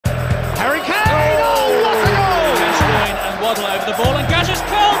Waddle over the ball and Gazza's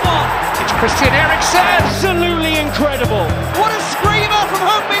curled one. It's Christian Eriksen. Absolutely incredible. What a screamer from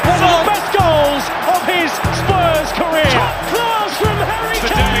Heung-min One of Son. the best goals of his Spurs career. Top class from Harry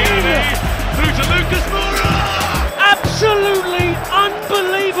Kane. Through to Lucas Moura. Absolutely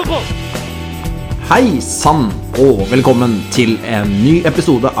unbelievable. Hei sann, og velkommen til en ny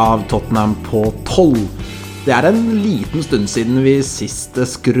episode av Tottenham på 12. Det en liten stund siden vi sist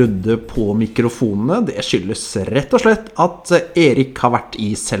skrudde på mikrofonene. Det skyldes rett og slett at Erik har vært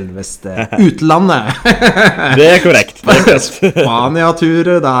i selveste utlandet. Det korrekt. Spania-tur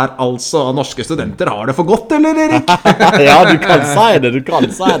der altså norske studenter har det for godt, eller Erik? Ja, du kan si det.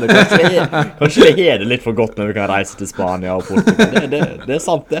 Kanskje det er det litt for godt når vi kan reise til Spania og Portugal. Det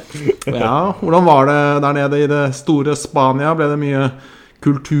sant det. Ja, hvordan var det der nede i det store Spania? Ble det mye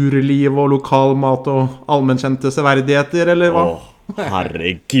kulturliv og lokal mat og allmennkjente severdigheter, eller hva?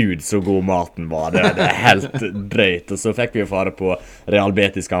 Herregud, så god maten var det. Det helt drøyt. Og så fikk vi fare på Real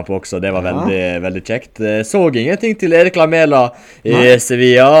Betis-kamp også. Det var veldig kjekt. Så ingenting til Erik Lamela i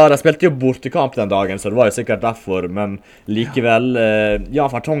Sevilla. De spilte jo bortekamp den dagen, så det var jo sikkert derfor. Men likevel,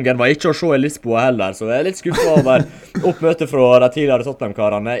 Jan Vertonghen var ikke å se i Lisboa heller, så jeg litt skuffet over oppmøtet fra de tidligere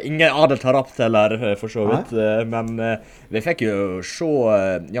Tottenham-karene. Ingen Adel Tarapt heller, for så vidt. Men vi fikk jo se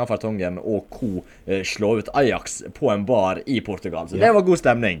Jan Vertonghen og co. Slå ut Ajax på en bar i Portugal. Så det var god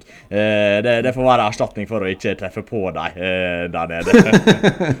stemning. Det får være erstatning for å ikke treffe på deg der nede.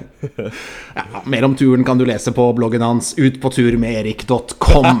 Ja, mer om turen kan du lese på bloggen hans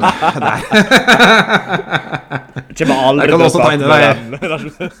utpåturmederik.com. Jeg kan også tegne deg.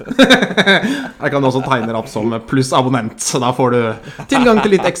 Jeg kan også tegne deg opp som plussabonnent, så da får du tilgang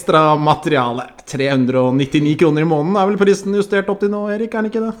til litt ekstra materiale. 399 kroner i måneden vel prisen justert opp til nå, Erik, den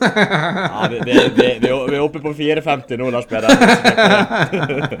ikke det? Ja, vi er oppe på 4,50 nå, Lars Peder.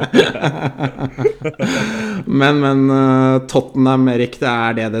 Men Tottenham, Erik,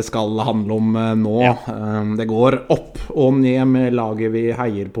 det det skal handle om nå. Det går opp og ned med laget vi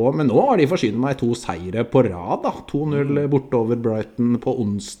heier på, men nå har de forsynet meg 2 seire på rad da. 2-0 borte over Brighton på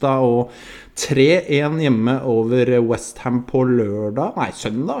onsdag og 3-1 hjemme over West Ham på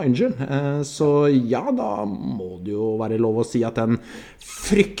søndag, unnskyld. Så ja, da må det jo være lov å si at den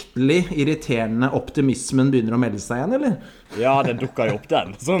fryktelig irriterende optimismen begynner å melde seg igjen, eller? Ja, den dukket jo opp den,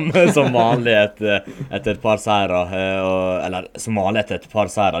 som vanlig etter et par seirer, eller som vanlig etter et par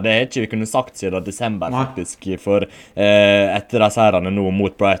seirer. Det ikke vi kunne sagt siden desember, faktisk, for etter de seirene nå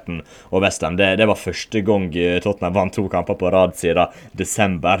mot Brighton og West Ham, det var første gang Tottenham vant 2 kamper på rad siden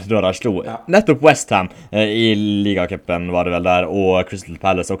desember, da de slo nettopp West Ham i ligacupen var det vel der, og Crystal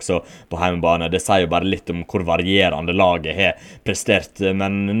Palace også på hjemmebane. Det sier jo bare litt om hvor varierende laget har prestert,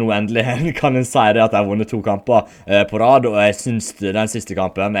 men nå endelig kan en si det at de har vunnet 2 kamper på rad, og jeg synes den siste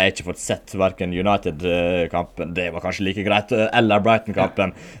kampen, jeg har ikke fått sett hverken United-kampen, det var kanskje like greit, eller Brighton-kampen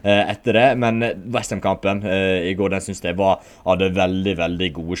etter det, men West Ham-kampen i går, den synes jeg var av det veldig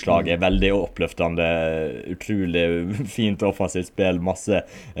gode slaget, veldig oppløftende, utrolig fint offensivt spill, masse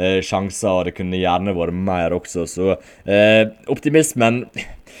sjanser, og det kunne gjerne vært mer også, så optimismen,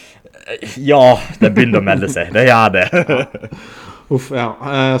 ja, det begynner å melde seg, det gjør det. Uff, ja,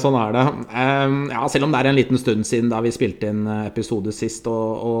 sånn det. Ja, selv om det en liten stund siden da vi spilte inn episode sist,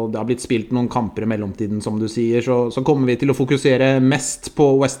 og det har blitt spilt noen kamper i mellomtiden, som du sier, så kommer vi til å fokusere mest på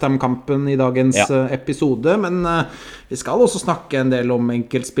West Ham-kampen i dagens episode, men vi skal også snakke en del om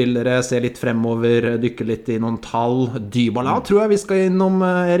enkeltspillere, se litt fremover, dykke litt i noen tall. Dybala tror jeg vi skal innom,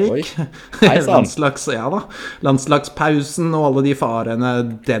 Erik. Landslagspausen og alle de farene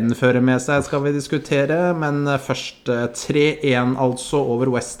den fører med seg skal vi diskutere, men først 3-1 altså over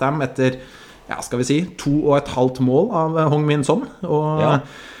West Ham etter, skal vi si, 2,5 mål av Heung-min Son, og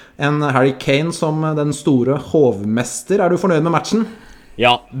en Harry Kane som den store hovmester. Du fornøyd med matchen?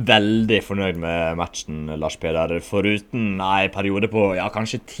 Ja, veldig fornøyd med matchen, Lars Peder. Foruten en periode på,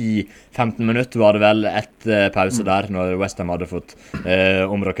 kanskje 10-15 minutter var det vel et pause der, når West Ham hadde fått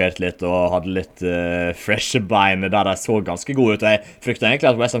omrokert litt og hadde litt freshe bein der de så ganske gode ut. Jeg fryktet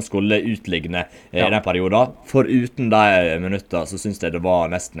egentlig at West Ham skulle utligne i den perioden. Foruten de minutter så synes jeg det var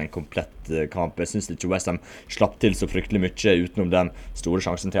nesten en komplett kamp. Jeg synes ikke West Ham slapp til så fryktelig mye utenom den store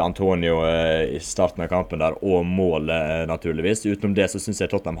sjansen til Antonio i starten av kampen der, og målet naturligvis. Utenom det så så synes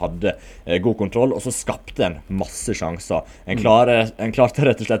jeg Tottenham hadde god kontroll, og så skapte en masse sjanser. En klarte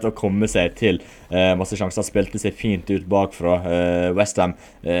rett og slett å komme seg til masse sjanser, spilte seg fint ut bakfra. West Ham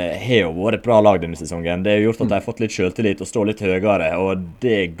har jo vært et bra lag denne sesongen. Det har gjort at de har fått litt selvtillit og står litt høyere, og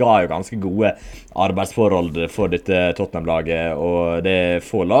det ga jo ganske gode arbeidsforhold for dette Tottenham-laget, og det er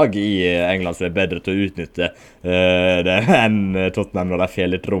få lag i England som er bedre til å utnytte det enn Tottenham når de får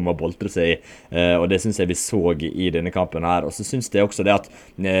litt rom å boltre seg i, og det synes jeg vi så i denne kampen her. Og så synes jeg også det at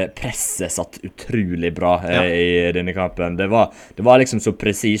presset satt utrolig bra i denne kampen. Det var liksom så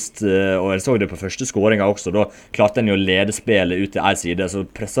presist, og jeg så det på første skåringen også. Da klarte en jo å lede spillet ut til en side, så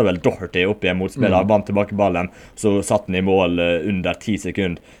presset vel Doherty opp igjen mot spillet, vant tilbake ballen, så satt den i mål under 10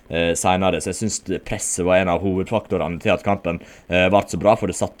 sekunder senere. Så jeg synes presset var en av hovedfaktorene til at kampen var så bra, for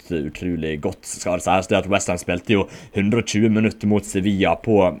det satt utrolig godt. Skal det sies det at West Ham spilte jo 120 minutter mot Sevilla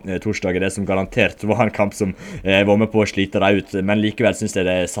på torsdag, det som garantert var en kamp som var med på å slite deg ut, men likevel synes jeg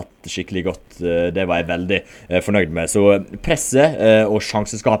det satt skikkelig godt. Det var jeg veldig fornøyd med. Så presset og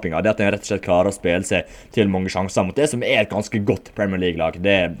sjanseskapinga, det at en rett og slett klarer å spille seg til mange sjanser mot det som er et ganske godt Premier League-lag,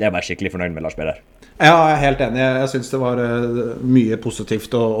 det var jeg skikkelig fornøyd med, Lars Peder. Ja, jeg er helt enig. Jeg synes det var mye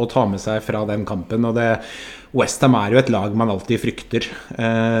positivt å ta med seg fra den kampen, og West Ham er jo et lag man alltid frykter.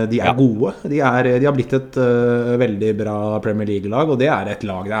 De er gode. De har blitt et veldig bra Premier League-lag, og det er et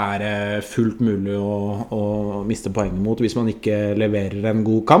lag det er fullt mulig å miste poeng mot hvis man ikke leverer en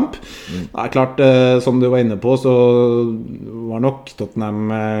god kamp. Det er klart, som du var inne på, så var nok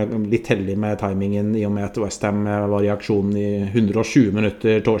Tottenham litt heldig med timingen i og med at West Ham var i aksjon i 120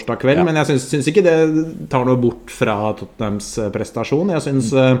 minutter torsdag kveld, men jeg synes ikke det tar noe bort fra Tottenhams prestasjon. Jeg synes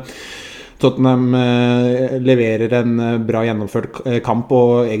Tottenham leverer en bra gjennomført kamp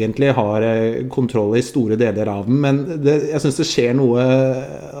og egentlig har kontroll i store deler av den, men jeg synes det skjer noe,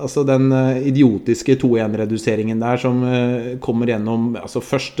 altså den idiotiske 2-1-reduseringen der som kommer gjennom, altså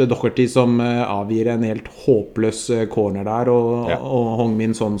først Doherty som avgir en helt håpløs corner der, og Hong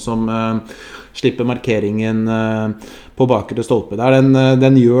Min Son som slipper markeringen på bakre stolpe der.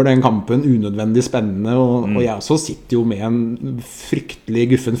 Den gjør den kampen unødvendig spennende, og jeg også sitter jo med en fryktelig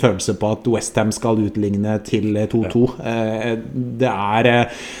guffen følelse på at West Ham skal utligne til 2-2.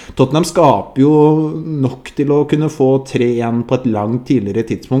 Tottenham skaper jo nok til å kunne få 3-1 på et langt tidligere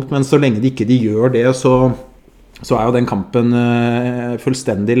tidspunkt, men så lenge de ikke gjør det, så er jo den kampen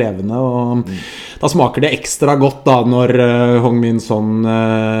fullstendig levende, og da smaker det ekstra godt da når Hong Min Son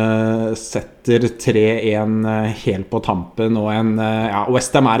setter 3-1 helt på tampen, og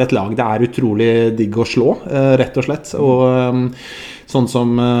West Ham er et lag det er utrolig digg å slå, rett og slett, og sånn som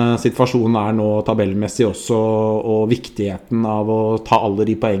situasjonen er nå tabellmessig også, og viktigheten av å ta alle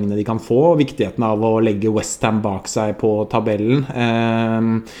de poengene de kan få, og viktigheten av å legge West Ham bak seg på tabellen.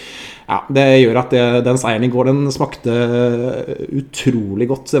 Det gjør at den seieren i går, den smakte utrolig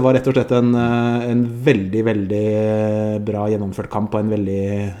godt. Det var rett og slett en veldig, veldig bra gjennomført kamp og en veldig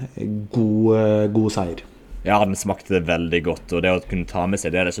god seier. Ja, den smakte veldig godt, og det å kunne ta med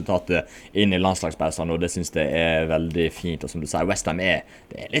seg det resultatet inn i landslagspausene, og det synes jeg er veldig fint. Og som du sier, West Ham det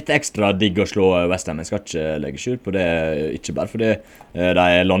er litt ekstra digg å slå West Ham. Jeg skal ikke legge skjul på det, ikke bare fordi de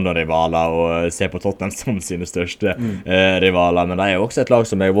er London-rivaler og ser på Tottenham som sine største rivaler, men de er også et lag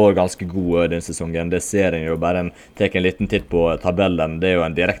som har vært ganske gode denne sesongen. Det ser en jo bare tek en liten titt på tabellen. Det er jo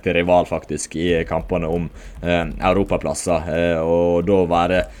en direkte rival faktisk i kampene om europaplasser, og da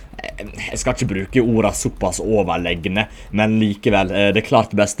være jeg skal ikke bruke ordene såpass overleggende, men likevel det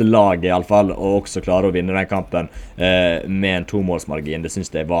klart beste laget i alle fall, og også klare å vinne den kampen med en 2-målsmargin. Det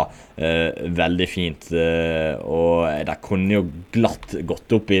synes jeg var veldig fint, og de kunne jo glatt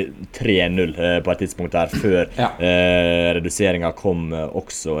gått opp i 3-0 på et tidspunkt der før reduseringen kom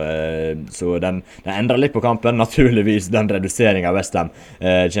også, så den endret litt på kampen, naturligvis den reduseringen av West Ham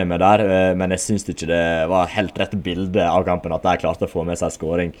kommer der, men jeg synes ikke det var helt rett bilde av kampen at de klarte å få med seg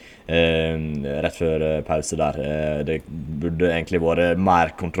scoring rett før pause der. Det burde egentlig vært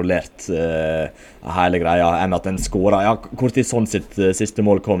mer kontrollert hele greia enn at den skåret. Hvor tid sånn sitt siste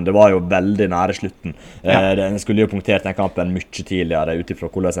mål kom, det var jo veldig nære slutten. Den skulle jo punktert den kampen mye tidligere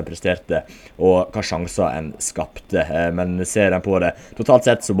utifra hvordan den presterte og hva sjanser en skapte, men ser den på det totalt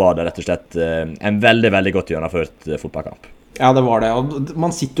sett, så var det rett og slett en veldig, veldig godt gjennomført fotballkamp. Ja, det var det, og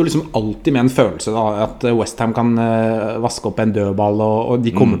man sitter jo liksom alltid med en følelse da, at West Ham kan vaske opp en dødball, og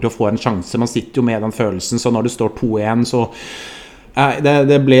de kommer til å få en sjanse. Man sitter jo med den følelsen, så når det står 2-1, så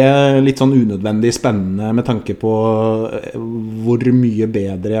Det ble litt sånn unødvendig spennende med tanke på hvor mye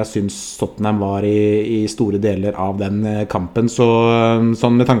bedre jeg synes Tottenham var i store deler av den kampen. Så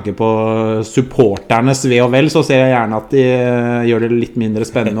sånn med tanke på supporternes ve og vel, så ser jeg gjerne at de gjør det litt mindre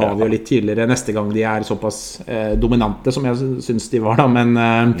spennende og avgjør litt tidligere neste gang de er såpass dominante som jeg synes de var da. Men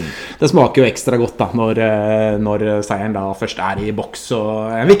det smaker jo ekstra godt da når seieren da først er i boks. Så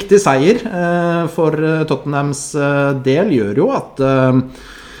en viktig seier for Tottenhams del gjør jo at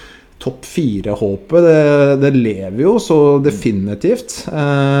topp 4-håpet det lever jo så definitivt.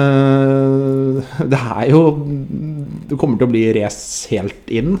 Det er jo det kommer til å bli race helt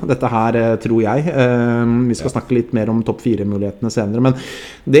inn dette her, tror jeg. Vi skal snakke litt mer om topp 4-mulighetene senere, men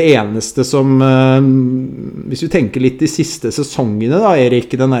det eneste som hvis vi tenker litt de siste sesongene da,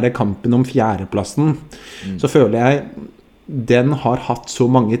 Erik, den der kampen om fjerdeplassen, så føler jeg den har hatt så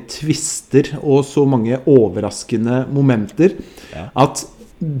mange twister og så mange overraskende momenter at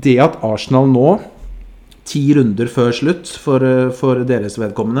det at Arsenal nå 10 runder før slutt for deres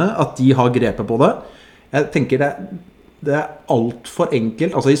vedkommende, at de har grepet på det, jeg tenker det er alt for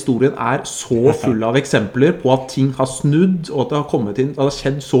enkelt. Altså historien er så full av eksempler på at ting har snudd og at det har kommet inn, det har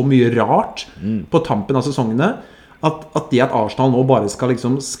skjedd så mye rart på tampen av sesongene at det at Arsenal nå bare skal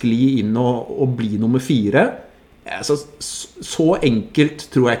liksom skli inn og bli nummer 4. Så enkelt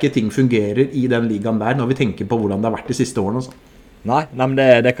tror jeg ikke ting fungerer i den ligaen der når vi tenker på hvordan det har vært de siste årene altså. Nei, men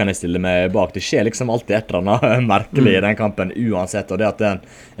det kan jeg stille meg bak. Det skjer liksom alltid et eller annet merkelig i den kampen uansett, og det at den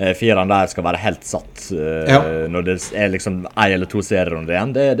fireren der skal være helt satt når det er liksom 1 eller 2 serierunder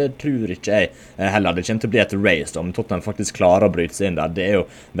igjen, det tror ikke jeg heller. Det kommer til å bli et race om Tottenham faktisk klarer å bryte seg inn der. Det er jo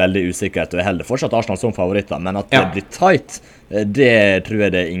veldig usikkert, og jeg holder fortsatt Arsenal som favoritter, men at det blir tight, det tror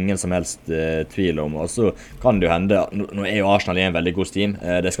jeg det er ingen som helst tvil om. Og så kan det jo hende, nå er jo Arsenal i en veldig god steam,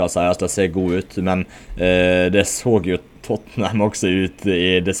 det skal sies, det ser god ut, men det så jo Tottenham også ut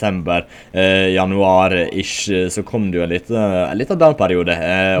i desember, januar-ish, så kom det jo en liten down-periode,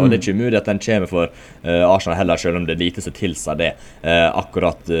 og det er ikke umulig at den kommer for Arsenal heller, selv om det er lite som tilsier det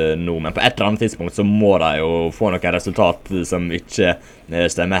akkurat nå. Men på et eller annet tidspunkt så må de jo få noen resultat som ikke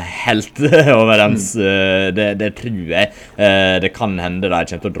stemmer helt overens. Det tror jeg. Det kan hende de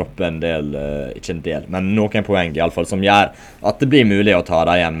kommer til å droppe en del, ikke en del, men noen poeng i alle fall, som gjør at det blir mulig å ta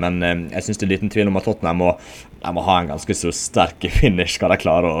det igjen. Men jeg synes det er liten tvil om at Tottenham må ha en ganske så sterk finish skal de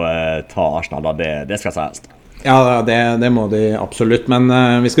klare å ta Arsenal da, det skal sies. Ja, det må de absolutt, men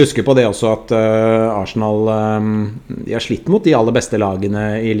vi skal huske på det også at Arsenal de har slitt mot de aller beste lagene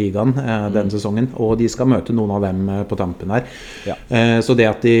i ligaen denne sesongen, og de skal møte noen av dem på tampen her. Så det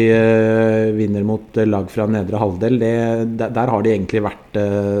at de vinner mot lag fra nedre halvdel, der har de egentlig vært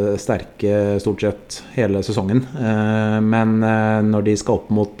sterke stort sett hele sesongen, men når de skal opp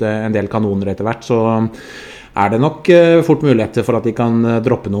mot en del kanoner etter hvert, så er det nok fort muligheter for at de kan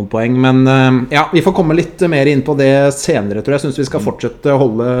droppe noen poeng, men ja, vi får komme litt mer inn på det senere, tror jeg. Jeg synes vi skal fortsette å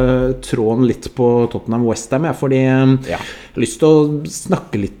holde tråden litt på Tottenham West Ham, fordi jeg har lyst til å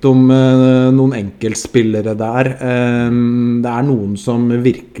snakke litt om noen enkeltspillere der. Det er noen som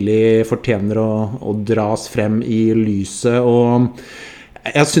virkelig fortjener å dras frem i lyset, og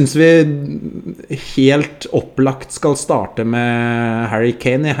jeg synes vi helt opplagt skal starte med Harry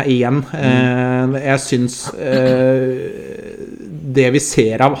Kane igjen. Jeg synes det vi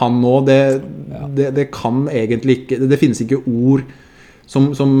ser av han nå, det kan egentlig ikke, det finnes ikke ord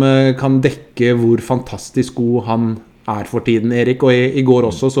som kan dekke hvor fantastisk god han er for tiden, Erik. Og i går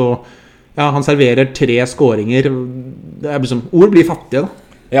også, så han serverer 3 skåringer. Det er liksom, ord blir fattige da.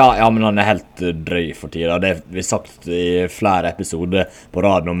 Ja, men han er helt drøy for tida. Det har vi sagt i flere episoder på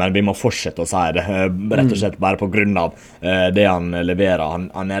rad nå, men vi må fortsette å si det. Rett og slett bare på grunn av det han leverer.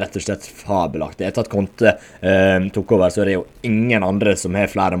 Han er rett og slett fabelaktig. Etter at Conte tok over, så er det jo ingen andre som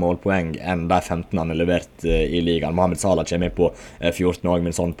har flere målpoeng enn de 15 han har levert i ligaen. Mohamed Salah kommer med på 14 år,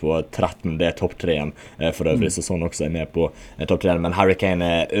 men sånn på 13. Det er topp 3-en for øvrig, så sånn også er med på topp 3-en. Men Harry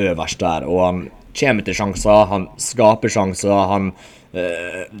Kane er øverst der, og han kommer til sjanser, han skaper sjanser, han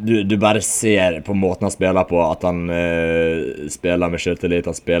du bare ser på måten han spiller på at han spiller med selvtillit,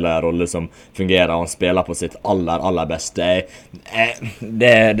 han spiller en rolle som fungerer, han spiller på sitt aller beste.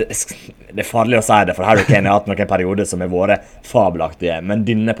 Det er farlig å si det, for Harry Kane har hatt noen perioder som har vært fabelaktige, men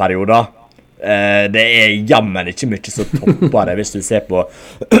denne perioden det er jammen ikke mye som topper det hvis du ser på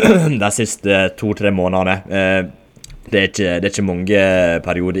de siste 2-3 månedene. Det er ikke mange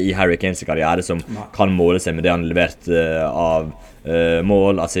perioder i Harry Kanes karriere som kan måle seg med det han har levert av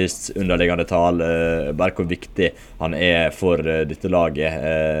mål, assist, underliggende tall, bare hvor viktig han er for dette laget.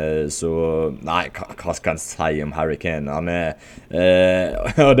 Så nei, hva skal jeg si om Harry Kane? Han er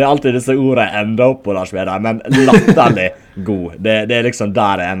og det er alltid disse ordene enda opp på Lars Vedder, men latterlig god. Det liksom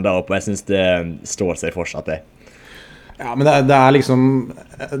der jeg ender opp, og jeg synes det står seg fortsatt det. Ja, men det er liksom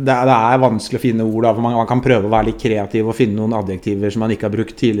det er vanskelig å finne ord da, for man kan prøve å være litt kreativ og finne noen adjektiver som man ikke har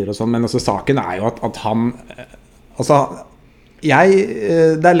brukt tidligere og sånn, men altså, saken er jo at han altså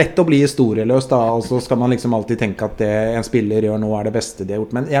det er lett å bli historieløs da, og så skal man liksom alltid tenke at det en spiller gjør nå det beste de har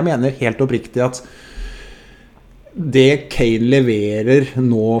gjort, men jeg mener helt oppriktig at det Kane leverer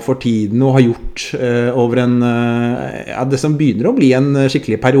nå for tiden og har gjort over det som begynner å bli en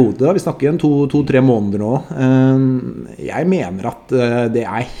skikkelig periode da. Vi snakker en 2-3 måneder nå. Jeg mener at det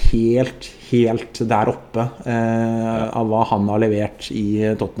helt der oppe av hva han har levert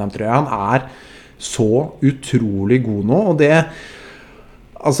i Tottenham, tror jeg. Han så utrolig god nå, og det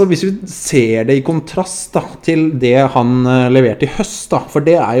altså hvis vi ser det i kontrast da, til det han leverte i høst da, for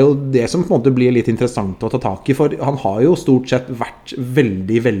det jo det som på en måte blir litt interessant å ta tak i, for han har jo stort sett vært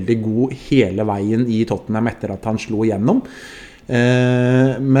veldig, veldig god hele veien i Tottenham etter at han slo igjennom.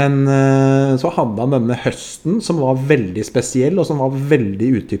 Men så hadde han denne høsten som var veldig spesiell og som var veldig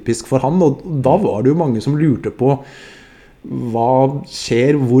utypisk for han, og da var det jo mange som lurte på hva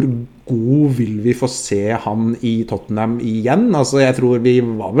skjer, hvor god vil vi få se han i Tottenham igjen? Altså jeg tror vi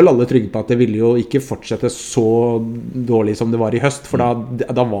var vel alle trygge på at det ville jo ikke fortsette så dårlig som det var i høst, for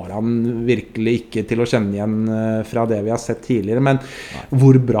da var han virkelig ikke til å kjenne igjen fra det vi har sett tidligere, men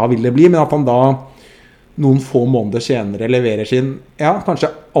hvor bra vil det bli? Men at han da noen få måneder senere leverer sin, kanskje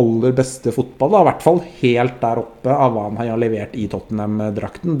aller beste fotball, da, i hvert fall helt der oppe av hva han har levert i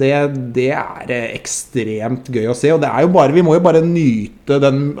Tottenham-drakten. Det ekstremt gøy å se, og det jo bare, vi må jo bare nyte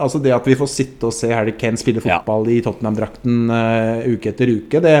altså det at vi får sitte og se Harry Kane spille fotball i Tottenham-drakten uke etter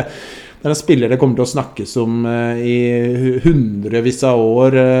uke. Det en spiller det kommer til å snakkes om i hundrevis av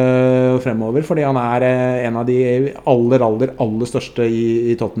år fremover, fordi han en av de aller største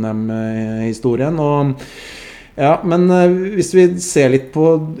i Tottenham-historien, og men hvis vi ser litt på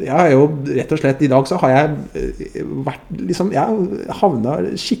jeg jo rett og slett i dag så har jeg vært liksom, jeg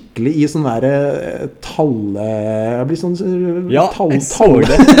havnet skikkelig i sånn der jeg blir sånn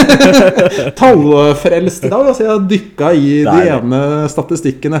tallfrelst i dag, altså jeg har dykket i de ene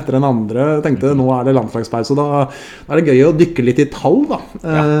statistikken etter den andre, jeg tenkte nå det landslagspause, og da det gøy å dykke litt i tall da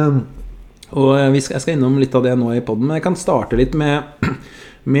og jeg skal innom litt av det nå i podden, men jeg kan starte litt med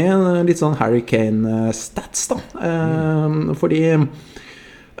litt sånn Harry Kane stats da fordi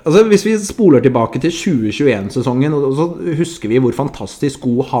altså hvis vi spoler tilbake til 2021-sesongen så husker vi hvor fantastisk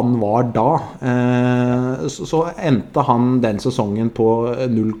god han var da så endte han den sesongen på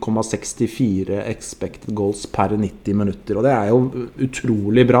 0,64 expected goals per 90 minutter, og det jo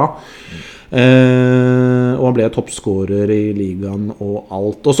utrolig bra og han ble toppskårer i ligaen og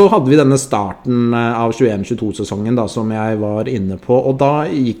alt, og så hadde vi denne starten av 21-22-sesongen da, som jeg var inne på, og da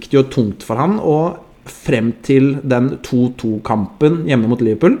gikk det jo tungt for han, og frem til den 2-2-kampen hjemme mot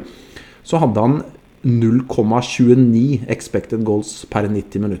Liverpool, så hadde han 0,29 expected goals per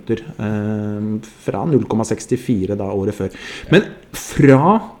 90 minutter fra 0,64 da året før, men fra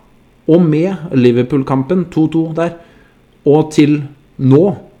og med Liverpool-kampen 2-2 der, og til nå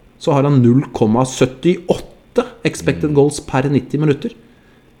så har han 0,78 expected goals per 90 minutter.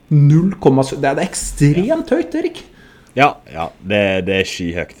 0,7. Det ekstremt høyt, Erik. Ja, det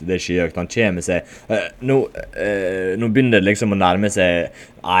skyhøyt. Det skyhøyt. Han kommer seg nå begynner det liksom å nærme seg.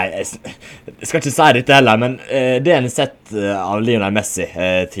 Nei, jeg skal ikke si dette heller, men det en har sett av Lionel Messi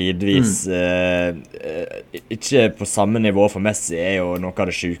tidvis ikke på samme nivå, for Messi jo noe av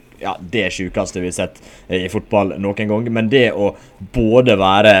det sjukeste vi har sett i fotball noen gang, men det å både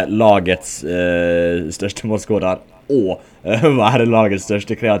være lagets største målskårer og være lagets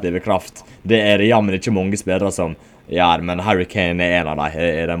største kreative kraft, det det jammen ikke mange spillere som men Harry Kane en av dem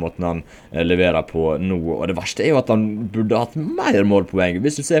i den måten han leverer på nå, og det verste jo at han burde hatt mer målpoeng.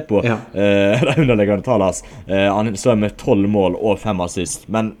 Hvis du ser på de underliggende tallene, han står med 12 mål og 5 assist,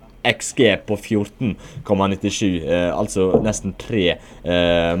 men XG på 14,97, altså nesten 3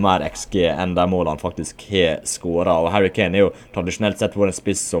 mer XG enn de målene han faktisk har skåret, og Harry Kane jo tradisjonelt sett vært en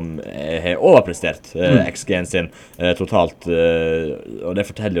spiss som har overprestert XG-en sin totalt, og det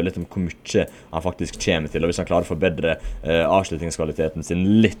forteller jo litt om hvor mye han faktisk kommer til, og hvis han klarer å forbedre avslutningskvaliteten sin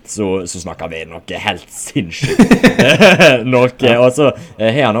litt, så snakker vi noe helt sinnssykt og så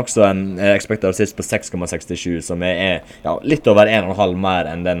har han også en expected assist på 6,67, som litt over 1,5 mer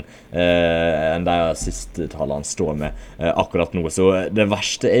enn den enn de siste tallene står med akkurat nå, så det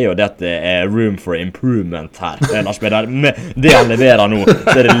verste jo det at det room for improvement her, Lars Peder, med det han leverer nå,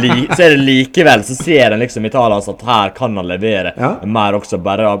 så det likevel, så ser en liksom i tallene at her kan han levere mer også,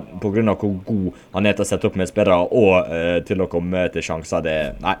 bare på grunn av hvor god han til å sette opp med spillere og til å komme til sjanser,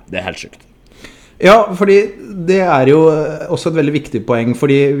 det helt sykt. Ja, fordi det jo også et veldig viktig poeng,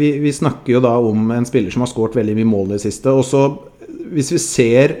 fordi vi snakker jo da om en spiller som har skåret veldig mye mål i det siste, og så hvis vi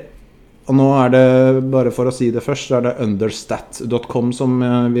ser, og nå det bare for å si det først, så det understat.com som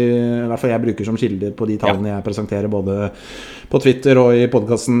i hvert fall jeg bruker som kilder på de tallene jeg presenterer både på Twitter og i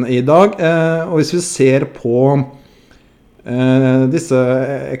podcasten i dag, og hvis vi ser på disse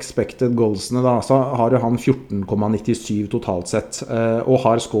expected goalsene da, så har jo han 14,97 totalt sett og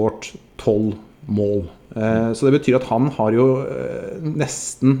har skåret 12 mål. Så det betyr at han har jo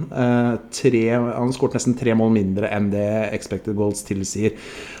nesten han har skåret nesten 3 mål mindre enn det expected goals tilsier.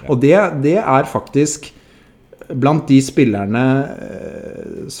 Og det faktisk blant de spillerne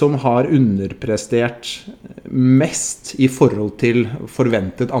som har underprestert mest i forhold til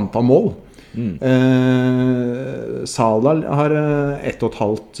forventet antall mål. Salah har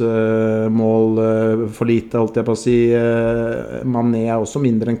 1,5 mål for lite, holdt jeg på å si. Mané også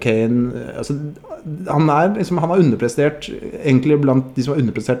mindre enn Kane. Altså, han har underprestert egentlig blant de som har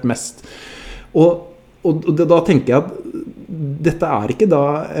underprestert mest. Og da tenker jeg at dette ikke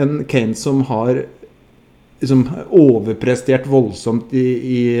da en Kane som har liksom overprestert voldsomt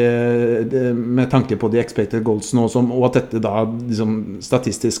med tanke på de expected goals nå, og at dette da liksom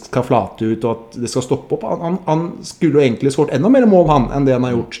statistisk skal flate ut og at det skal stoppe opp. Han skulle jo egentlig skåret enda mer mål enn det han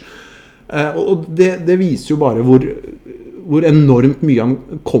har gjort. Og det viser jo bare hvor enormt mye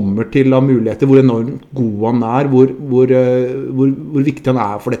han kommer til av muligheter, hvor enormt god han hvor viktig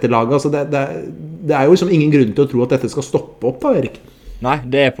han for dette laget. Altså det jo liksom ingen grunn til å tro at dette skal stoppe opp da, Erik. Nei,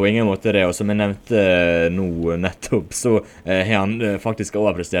 det på ingen måte det, og som jeg nevnte nå nettopp, så har han faktisk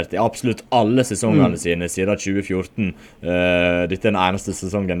overprestert i absolutt alle sesongene sine siden 2014. Dette den eneste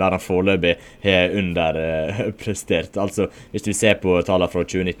sesongen der han foreløpig har underprestert. Altså, hvis vi ser på tallene fra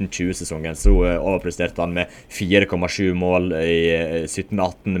 2019-20-sesongen, så overpresterte han med 4,7 mål i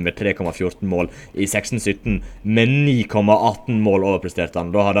 17-18, med 3,14 mål i 16-17, med 9,18 mål overpresterte han.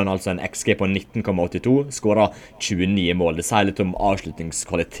 Da hadde han altså en XG på 19,82, skåret 29 mål. Det sier litt om avslutningskvaliteten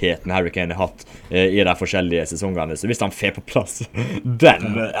Harry Kane har hatt i de forskjellige sesongene. Så hvis han får på plass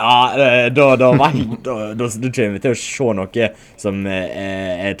den, da kommer vi til å se noe som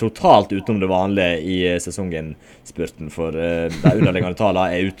totalt utenom det vanlige i sesongen spurten, for de underliggende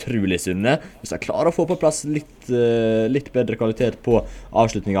tallene utrolig sunne. Hvis han klarer å få på plass litt bedre kvalitet på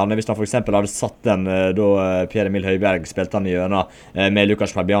avslutningene, hvis han for eksempel hadde satt den da Pierre-Emil Højbjerg spilte han i hjørnet med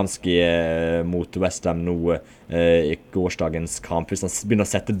Lukas Fabianski mot West Ham nå i gårsdagens kamp, hvis han begynner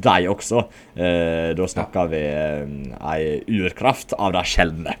å sette deg også, da snakker vi urkraft av det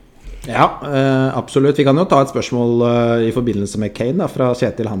sjeldne. Ja, absolutt. Vi kan jo ta et spørsmål i forbindelse med Kane da, fra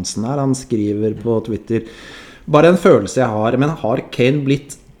Kjetil Hansen her. Han skriver på Twitter: bare en følelse jeg har, men har Kane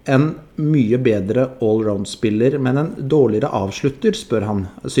blitt en mye bedre all-round-spiller, men en dårligere avslutter, spør han.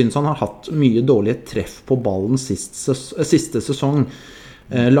 Synes han har hatt mye dårlige treff på ballen siste sesong.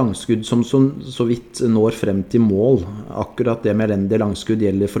 Langskudd som så vidt når frem til mål. Akkurat det med elendig langskudd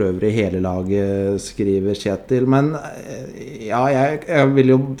gjelder for øvrig hele laget, skriver Kjetil. Men ja, jeg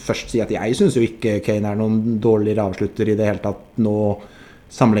vil jo først si at jeg synes jo ikke Kane noen dårligere avslutter i det hele tatt nå,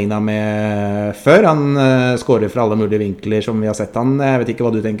 sammenlignet med før. Han skårer fra alle mulige vinkler som vi har sett han. Jeg vet ikke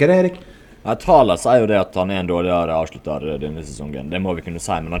hva du tenker, Erik? Tallet sier jo det at han en dårligere avslutter denne sesongen. Det må vi kunne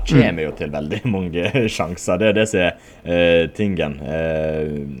si, men han kommer jo til veldig mange sjanser. Det det som tingen.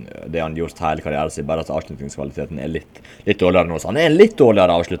 Det han gjort hele karrieren sin, bare at avslutningskvaliteten litt dårligere nå. Så han en litt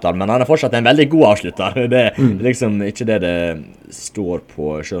dårligere avslutter, men han fortsatt en veldig god avslutter. Det liksom ikke det står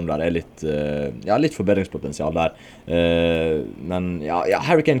på, selv om det litt forbedringspotensial der. Men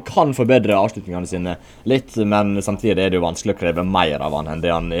Harry Kane kan forbedre avslutningene sine litt, men samtidig det jo vanskelig å kreve mer av han enn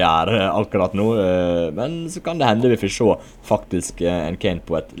det han gjør akkurat nå, men så kan det hende vi får se faktisk en Kane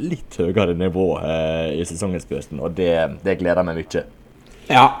på et litt høyere nivå i sesongens børsen, og det gleder meg mye.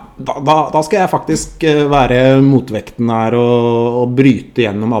 Ja, da skal jeg faktisk være motvekten her og bryte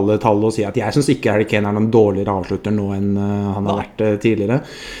gjennom alle tall og si at jeg synes ikke Harry Kane noen dårligere avslutter nå enn han har vært tidligere.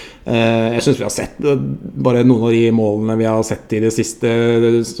 Jeg synes vi har sett bare noen av de målene vi har sett i det siste,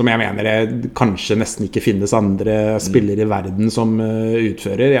 som jeg mener kanskje nesten ikke finnes andre spillere i verden som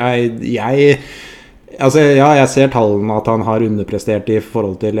utfører. Jeg ser tallene at han har underprestert i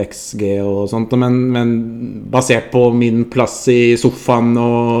forhold til XG og sånt, men basert på min plass i sofaen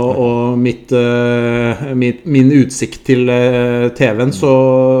og min utsikt til TV-en,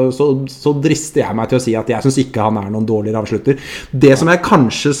 så drister jeg meg til å si at jeg synes ikke han noen dårligere avslutter. Det som jeg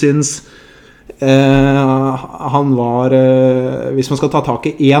kanskje synes Han var, hvis man skal ta tak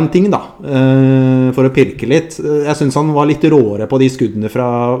I én ting da, for å pirke litt, jeg synes han var litt råere på de skuddene fra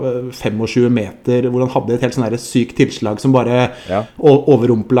 25 meter, hvor han hadde et helt sånn her sykt tilslag som bare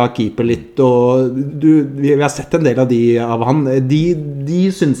overrumplet keeper litt, og vi har sett en del av han. De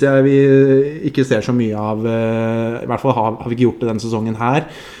synes jeg vi ikke ser så mye av, I hvert fall har vi ikke gjort det denne sesongen her.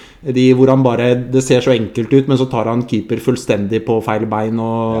 Hvor han bare, det ser så enkelt ut, men så tar han keeper fullstendig på feil bein,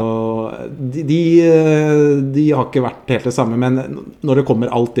 og de har ikke vært helt det samme, men når det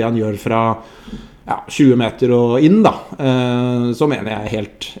kommer alt det han gjør fra 20 meter og inn da, så mener jeg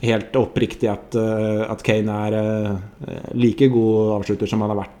helt oppriktig at Kane like god avslutter som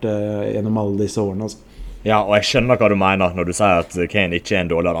han har vært gjennom alle disse årene, altså. Ja, og jeg skjønner hva du mener når du sier at Kane ikke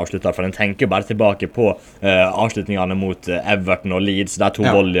en dårligere avslutter, for den tenker bare tilbake på avslutningene mot Everton og Leeds, de to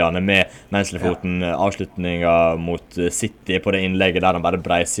volleyene med Menslefoten, avslutninger mot City på det innlegget der han bare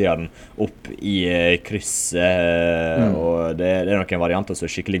breisier den opp I krysset, og det noen varianter som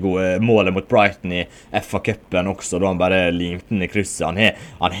skikkelig gode. Målet mot Brighton I FA-cupen også, da han bare limte den I krysset. Han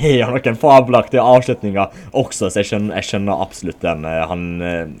har noen fabelaktige avslutninger også, så jeg skjønner absolutt den.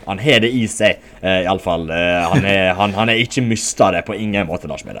 Han har det I seg, I alle fall. Han ikke mistet det på ingen måte,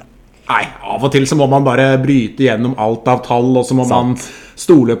 Lars Mede. Nei, av og til så må man bare bryte gjennom alt av tall, og så må man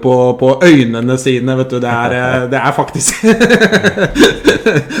stole på øynene sine, vet du, det faktisk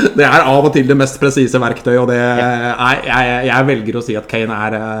det av og til det mest presise verktøy, og jeg velger å si at Kane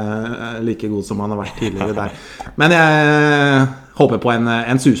like god som han har vært tidligere der. Men jeg håper på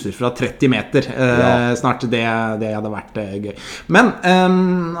en suser fra 30 meter snart, det hadde vært gøy. Men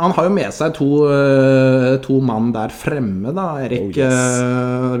han har jo med seg to mann der fremme da, Erik.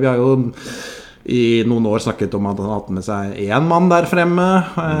 Vi har jo I noen år snakket om at han har hatt med seg en mann der fremme,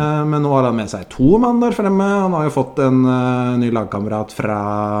 men nå har han med seg to mann der fremme. Han har jo fått en ny lagkamerat fra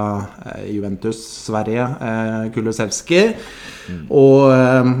Juventus, Sverige, Kulusevski, og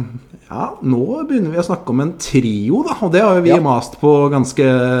nå begynner vi å snakke om en trio da, og det har jo vi mast på ganske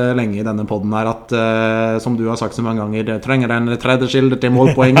lenge I denne podden her, at som du har sagt så mange ganger, trenger en tredje skilde til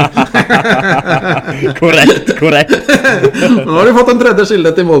målpoeng. Korrekt. Nå har du fått en tredje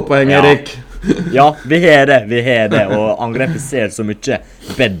skilde til målpoeng, Erik. Ja, vi har det, og angrepet ser så mye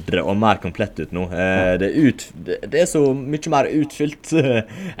bedre og mer komplett ut nå. Det så mye mer utfylt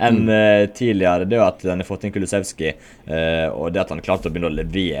enn tidligere. Det at han har fått inn Kulusevski, og det at han klarte å begynne å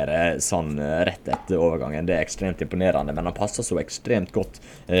levere sånn rett etter overgangen, det ekstremt imponerende, men han passer så ekstremt godt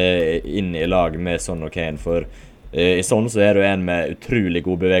inn I lag med Son og Kane, for I sånn så du en med utrolig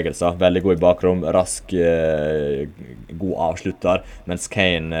gode bevegelser, veldig god I bakrom, rask, god avslutter, mens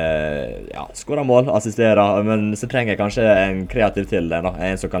Kane skårer mål, assisterer, men så trenger jeg kanskje en kreativ til det,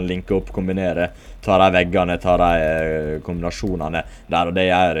 en som kan linke opp, kombinere, ta de veggene, ta de kombinasjonene der, og det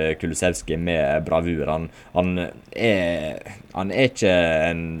gjør Kulusevski med bravur. Han ikke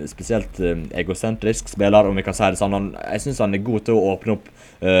en spesielt egocentrisk spiller, om vi kan si det sånn. Jeg synes han god til å åpne opp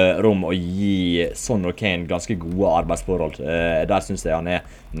rom og gi Son og Kane ganske gode arbeidsforhold. Der synes jeg han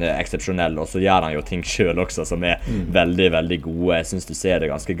eksepsjonell, og så gjør han jo ting selv også som veldig, veldig gode. Jeg synes du ser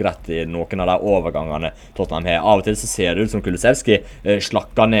det ganske greit I noen av de overgangene Tottenham har. Av og til så ser det ut som Kulusevski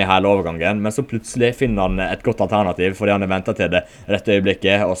slakker ned hele overgangen, men så plutselig finner han et godt alternativ, fordi han har ventet til det rette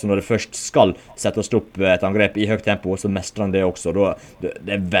øyeblikket, og så når det først skal settes opp et angrep I høyt tempo, så mestrer han det også.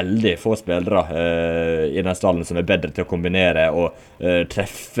 Det veldig få spillere I den stallen som bedre til å kombinere og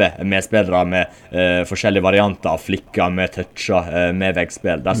treffe med spillere med forskjellige varianter av flikker, med toucher, med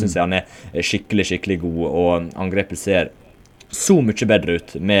veggspill. Der synes jeg han skikkelig, skikkelig god, og angrepet ser så mye bedre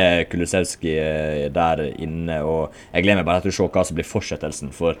ut med Kulusevski der inne, og jeg gleder meg bare til å se hva som blir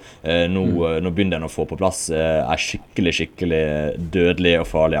fortsettelsen, for nå begynner han å få på plass en skikkelig, skikkelig dødelig og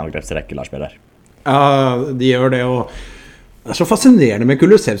farlig angrepsrekke, Lars Peder. Ja, de gjør det, og det så fascinerende med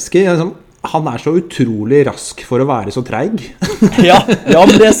Kulusevski, han så utrolig rask for å være så treig. ja,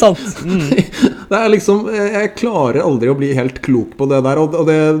 men det sant. Det liksom, jeg klarer aldri å bli helt klok på det der, og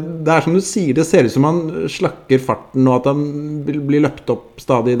det som du sier, det ser ut som han slakker farten, og at han blir løpt opp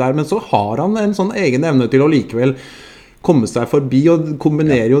stadig der, men så har han en sånn egen evne til å likevel komme seg forbi, og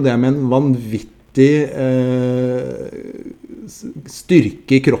kombinerer jo det med en vanvittig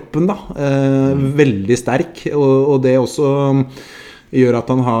styrke I kroppen da, veldig sterk, og det også gjør at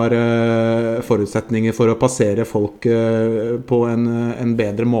han har forutsetninger for å passere folk på en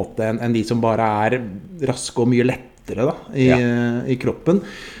bedre måte enn de som bare raske og mye lettere da, I kroppen.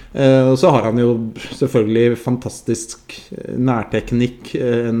 Og så har han jo selvfølgelig fantastisk nærteknikk,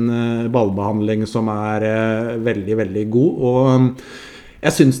 en ballbehandling som veldig, veldig god, og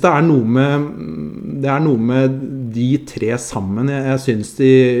jeg synes det noe med de tre sammen, jeg synes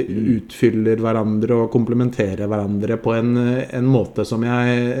de utfyller hverandre og komplementerer hverandre på en måte som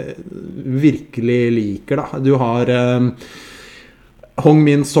jeg virkelig liker da. Du har Hong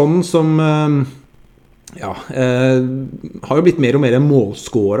Min Son som har jo blitt mer og mer en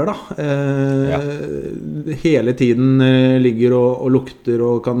målscorer da. Hele tiden ligger og lukter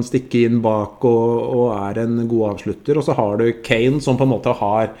og kan stikke inn bak og en god avslutter. Og så har du Kane som på en måte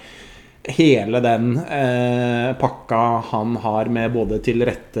har hele den pakka han har med både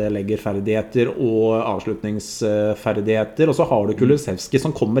tilretteleggerferdigheter og avslutningsferdigheter. Og så har du Kulusevski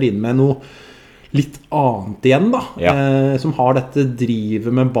som kommer inn med noe litt annet igjen da, som har dette drivet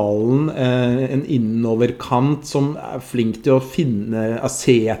med ballen, en innoverkant som flink til å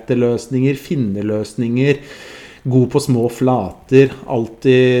se etter løsninger, finne løsninger, god på små flater,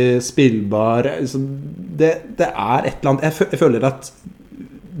 alltid spillbar. Det et eller annet, jeg føler at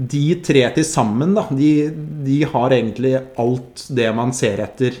de tre til sammen da, de har egentlig alt det man ser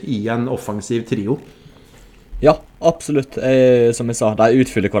etter i en offensiv trio. Ja, absolutt. Som jeg sa, de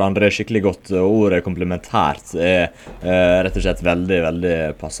utfyller hverandre skikkelig godt, og ordet komplementært rett og slett veldig, veldig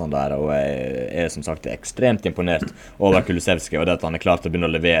passende der, og jeg som sagt ekstremt imponert over Kulusevski, og det at han klart å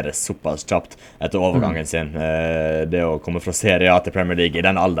begynne å levere såpass kjapt etter overgangen sin. Det å komme fra Serie A til Premier League i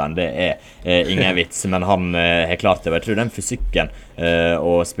den alderen, det ingen vits, men han har klart det, og jeg tror den fysikken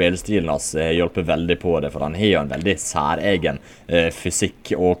og spillestilen hans hjelper veldig på det, for han har jo en veldig særegen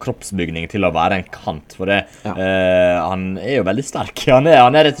fysikk og kroppsbygning til å være en kant, for det han jo veldig sterk. Han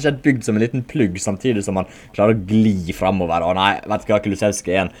rett og slett bygd som en liten plugg, samtidig som han klarer å gli fremover. Og nei, vet du hva,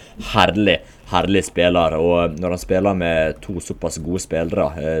 Kulusevski en herlig spiller, og når han spiller med to såpass gode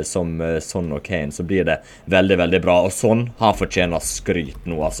spillere som Son og Kane, så blir det veldig, veldig bra. Og Son, han fortjener skryt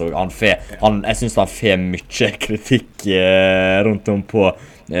nå, altså. Jeg synes han får mye kritikk rundt om på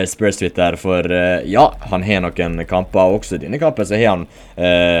Spurs Twitter, for han har noen kamper, også denne kampen så har han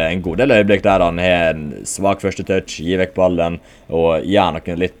en god del øyeblikk der han har en svak første touch, gir vekk ballen og gjør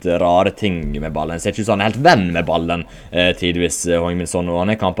noen litt rare ting med ballen. Det ser ikke ut som han er helt venn med ballen tidvis, Hong Min Son, og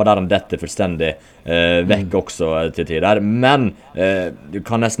han har kamper der han detter fullstendig vekk også til tider, men du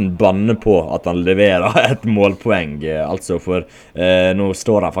kan nesten banne på at han leverer et målpoeng, altså, for nå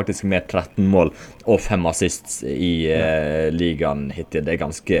står han faktisk med 13 mål og 5 assists i ligaen hittil. Det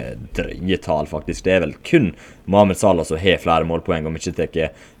ganske drøye tall faktisk. Det vel kun Mohamed Salah som har flere målpoeng, om ikke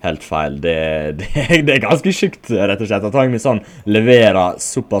tenker helt feil. Det ganske sjukt, rett og slett, at Hong Min Son leverer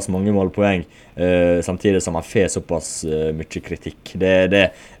såpass mange målpoeng samtidig som han får såpass mye kritikk.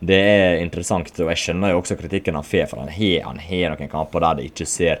 Det interessant, og jeg skjønner jo også kritikken han får, for han har noen kamper der det ikke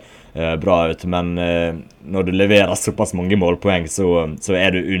ser bra ut, men når du leverer såpass mange målpoeng, så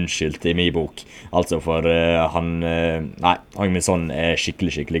du unnskyldt i min bok. Altså, for Hong Min Son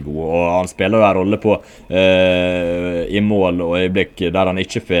skikkelig god, og han spiller jo en rolle på i mål og øyeblikk der han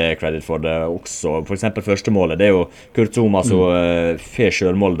ikke får credit for det også. For eksempel første målet, det jo Kurt Zouma som får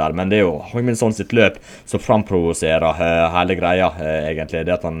selvmål der, men det jo Hong Min Son sitt løp som framprovoserer hele greia, egentlig.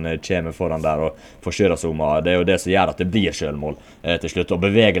 Det at han kommer foran der og forstyrrer Zouma, det jo det som gjør at det blir selvmål til slutt, og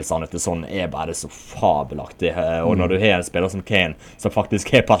bevegelsene til sånn bare så fabelaktig, og når du har en spiller som Kane som faktisk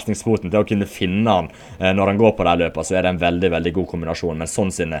har passningsfoten til å kunne finne han når han går på de løpene, så det en veldig, veldig god kombinasjon. Men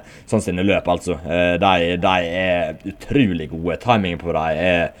sånn sine løp, altså, de utrolig gode. Timingen på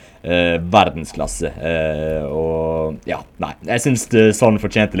dem verdensklasse, og jeg synes Son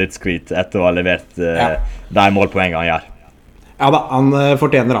fortjente litt skryt etter å ha levert de målpoengene han gjør. Ja da, han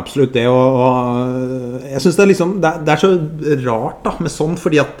fortjener absolutt det, og jeg synes det liksom, det så rart da, med sånn,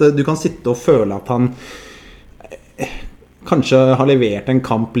 fordi at du kan sitte og føle at han kanskje har levert en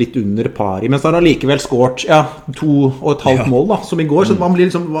kamp litt under pari, men så har han likevel skåret 2,5 mål da, som i går, så man blir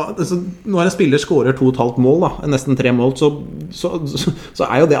liksom, når en spiller skårer 2,5 mål da, nesten 3 mål, så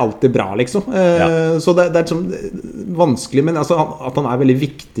jo det alltid bra liksom, så det liksom vanskelig, men altså, at han veldig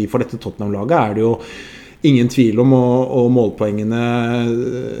viktig for dette Tottenham-laget det jo ingen tvil om, og målpoengene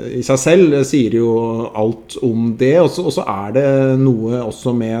i seg selv sier jo alt om det, og så det noe også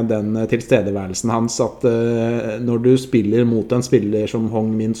med den tilstedeværelsen hans, at når du spiller mot en spiller som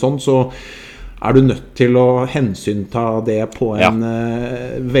Hong Min Son, så du nødt til å hensynta det på en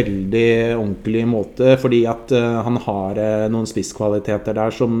veldig ordentlig måte, fordi at han har noen spisskvaliteter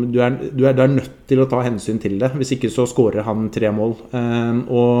der som du nødt til å ta hensyn til det, hvis ikke så skårer han 3 mål,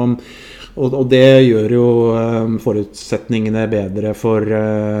 og det gjør jo forutsetningene bedre for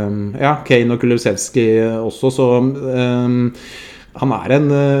Kane og Kulusevski også, så han en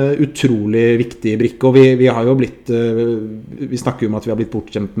utrolig viktig brikke, og vi har jo blitt vi snakker jo om at vi har blitt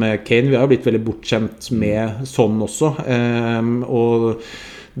bortskjemt med Kane, vi har jo blitt veldig bortskjemt med Son også, og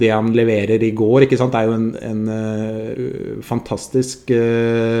det han leverer I går, ikke sant, jo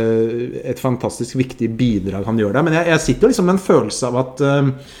et fantastisk viktig bidrag han gjør der. Men jeg sitter jo liksom med en følelse av at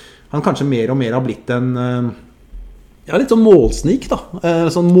han kanskje mer og mer har blitt en litt sånn målsnik da,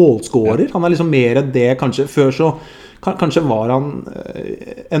 sånn målskårer. Han liksom mer det kanskje. Før så kanskje var han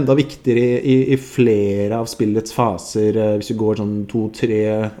enda viktigere I flere av spillets faser, hvis vi går sånn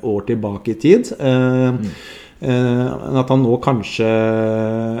 2-3 år tilbake I tid. At han nå kanskje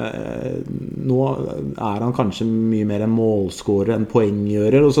nå han kanskje mye mer en målskårer enn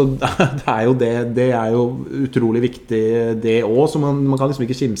poenggjører, og så det jo det jo utrolig viktig det også, så man kan liksom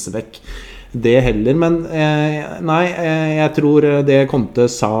ikke kimse vekk det heller, men nei, jeg tror det Conte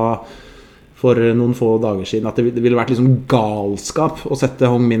sa for noen få dager siden, at det ville vært liksom galskap å sette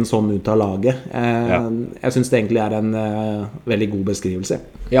Hong Min Son ut av laget. Jeg synes det egentlig en veldig god beskrivelse.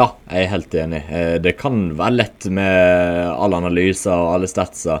 Ja, jeg helt enig. Det kan være lett med alle analyser og alle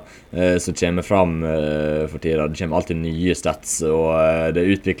statser som kommer fram for tida. Det kommer alltid nye stats, og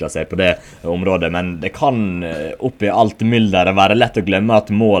det utvikler seg på det området, men det kan oppi alt mylderet være lett å glemme at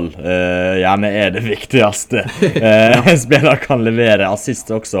mål gjerne det viktigste. Spillere kan levere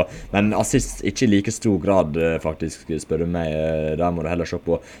assist også, men assist ikke I like stor grad faktisk, spør du meg. Der må du heller se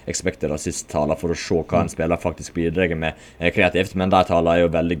på expected assist-taler for å se hva en spiller faktisk bidrar med kreativt, men der taler jo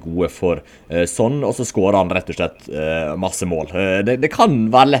veldig gode for sånn, og så skårer han rett og slett masse mål. Det kan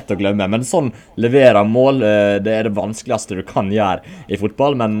være lett å glemme, men sånn leverer mål, det det vanskeligste du kan gjøre I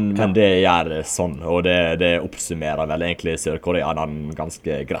fotball, men det gjør sånn, og det oppsummerer vel egentlig Sør-Koreanerne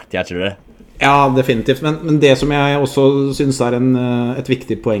ganske greit, gjør ikke du det? Ja, definitivt, men det som jeg også synes et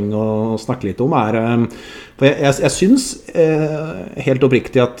viktig poeng å snakke litt om for jeg synes helt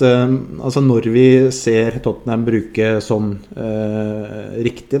oppriktig at altså når vi ser Tottenham bruke sånn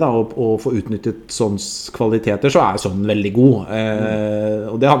riktig da, og få utnyttet sånns kvaliteter, så sånn veldig god,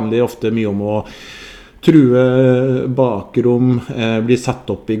 og det handler ofte mye om å true bakrom, bli satt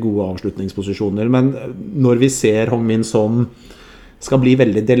opp I gode avslutningsposisjoner, men når vi ser Hong Min Son skal bli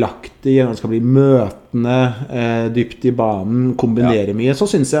veldig delaktig, han skal bli møtende, dypt I banen, kombinere mye, så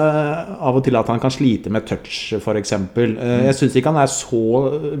synes jeg av og til at han kan slite med touch, for eksempel. Jeg synes ikke han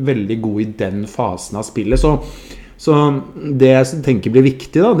så veldig god I den fasen av spillet, så det jeg tenker blir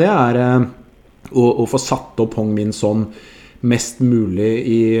viktig da, det å få satt opp Hong Min Son mest mulig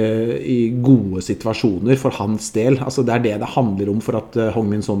I gode situasjoner for hans del. Altså det det handler om for at Hong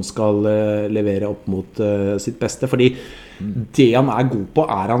Min Son skal levere opp mot sitt beste, fordi det han god på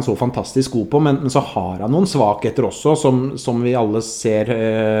han så fantastisk god på, men så har han noen svakheter også som vi alle ser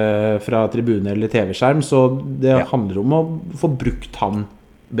fra tribune eller TV-skjerm, så det handler om å få brukt han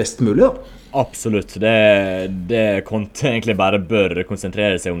best mulig da. Absolutt, det Conte egentlig bare bør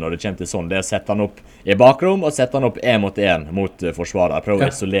konsentrere seg om når det kommer til sånn, det å sette han opp I bakrom og sette han opp 1-1 mot forsvarer, prøve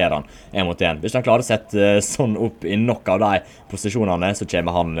å isolere han 1-1. Hvis han klarer å sette sånn opp I nok av de posisjonene, så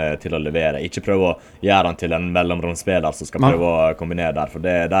kommer han til å levere. Ikke prøve å gjøre han til en mellomromsspiller som skal prøve å kombinere der, for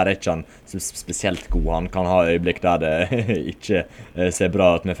der ikke han spesielt god. Han kan ha øyeblikk der det ikke ser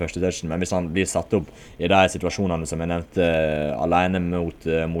bra ut med første touchen, men hvis han blir satt opp I de situasjonene som jeg nevnte, alene mot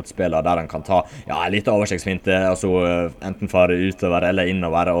spiller, der han kan ta litt oversiktsfinte, altså enten fare utover eller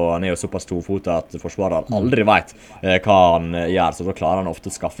innover, og han jo såpass tofotet at forsvarer aldri vet hva han gjør, så da klarer han ofte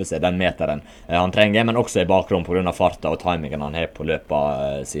å skaffe seg den meteren han trenger, men også I bakrom på grunn av farta og timingen han har på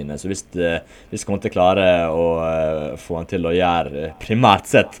løpene sine. Så hvis Conte klarer å få han til å gjøre primært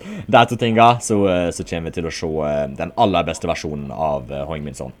sett de to tingene, så kommer vi til å se den aller beste versjonen av Hong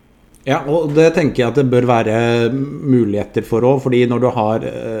Min Son. Ja, og det tenker jeg at det bør være muligheter for også, fordi når du har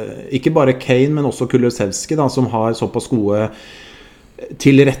ikke bare Kane, men også Kulusevski da, som har såpass gode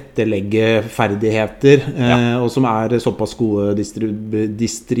tilretteleggeferdigheter og som såpass gode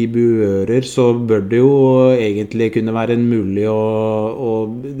distribuører, så bør det jo egentlig kunne være en mulig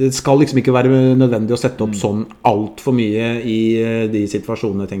det skal liksom ikke være nødvendig å sette opp sånn alt for mye I de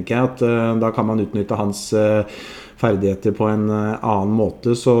situasjonene, tenker jeg, at da kan man utnytte hans ferdigheter på en annen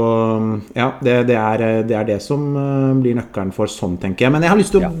måte, så ja, det det som blir nøkkelen for sånn, tenker jeg. Men jeg har lyst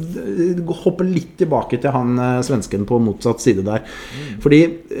til å hoppe litt tilbake til han svensken på motsatt side der,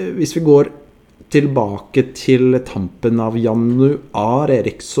 fordi hvis vi går tilbake til tampen av januar,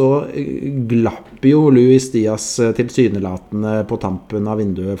 Erik, så glapp jo Luis Diaz tilsynelatende på tampen av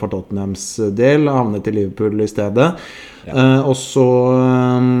vinduet for Tottenhams del, havnet til Liverpool I stedet. Og så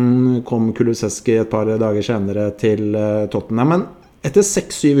kom Kulusevski et par dager senere til Tottenham, men etter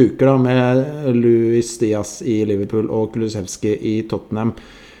 6-7 uker da, med Luis Diaz I Liverpool og Kulusevski I Tottenham,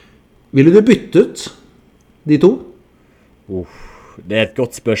 ville du byttet de to? det et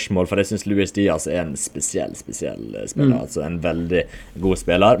godt spørsmål, for jeg synes Luis Diaz en spesiell spiller, altså en veldig god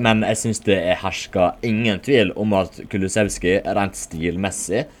spiller, men jeg synes det hersker ingen tvil om at Kulusevski rent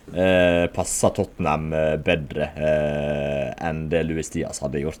stilmessig passer Tottenham bedre enn det Luis Diaz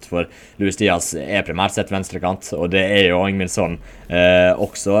hadde gjort, for Luis Diaz primært sett venstrekant, og det jo Heung-min Son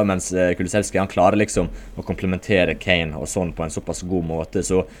også, mens Kulusevski han klarer liksom å komplementere Kane og Son på en såpass god måte,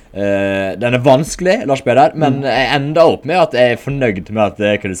 så den vanskelig, Lars Peder, men jeg ender opp med at jeg fornøyd med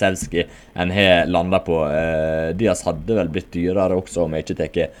at Kulusevski en har landet på. Diaz hadde vel blitt dyrere også, om jeg ikke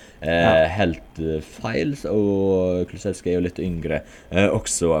tenker helt feil, og Kulusevski jo litt yngre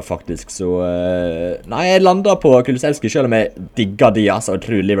også faktisk, så nei, jeg landet på Kulusevski selv om jeg digger Diaz, og jeg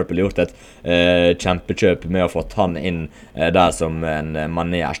tror Liverpool har gjort et kjempekjøp med å få han inn der som en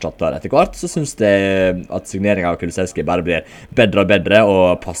Mané-erstatter etter hvert, så synes jeg at signeringen av Kulusevski bare blir bedre og bedre,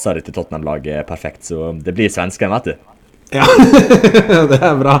 og passer til Tottenham-laget perfekt, så det blir svensken, vet du. Ja, det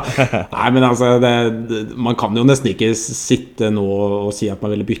bra. Nei, men altså, man kan jo nesten ikke sitte nå og si at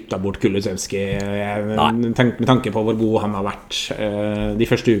man ville bytte bort Kulusevski. Med tanke på hvor god han har vært de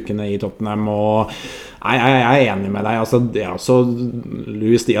første ukene i Tottenham, og jeg enig med deg. Altså,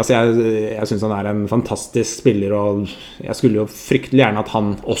 Luis Diaz, jeg synes han en fantastisk spiller, og jeg skulle jo fryktelig gjerne at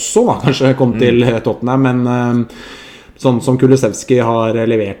han også da, kanskje kom til Tottenham, men sånn som Kulusevski har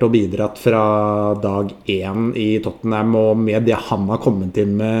levert og bidratt fra dag 1 i Tottenham, og med det han har kommet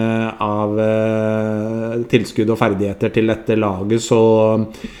inn med av tilskudd og ferdigheter til dette laget, så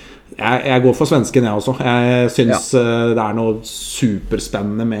jeg går for svensken jeg også. Jeg synes det noe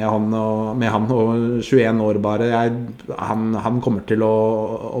superspennende med han og 21 år bare. Han kommer til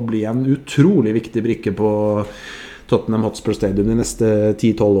å bli en utrolig viktig brikke på Tottenham Hotspur Stadium de neste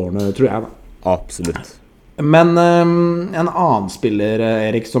 10-12 årene, tror jeg da. Absolutt. Men en annen spiller,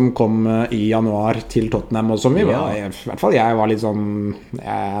 Erik, som kom i januar til Tottenham, og som i hvert fall jeg var litt sånn,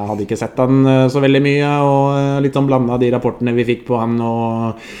 jeg hadde ikke sett han så veldig mye, og litt sånn blandet av de rapportene vi fikk på han,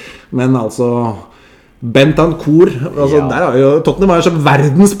 men altså Bentancur, altså der jo Tottenham var jo som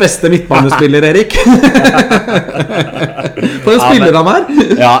verdens beste midtbanespiller, Erik. For en spiller han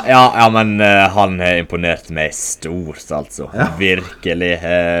Ja, men han har imponert meg stort, altså. Virkelig.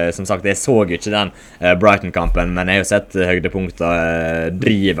 Som sagt, jeg så ikke den Brighton-kampen, men jeg har jo sett høydepunkter,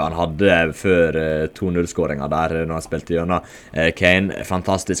 drivet han hadde før 2-0-skåringen der, når han spilte gjennom Kane.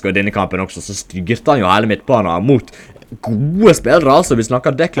 Fantastisk, og i denne kampen også, så styrte han jo hele midtbanen mot gode spillere, altså. Vi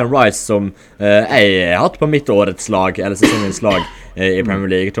snakker Declan Rice, som jeg har hatt på mitt årets lag, eller sesongens lag i Premier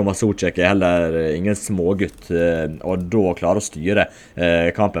League. Thomas Soucek heller ingen smågutt, og da klarer å styre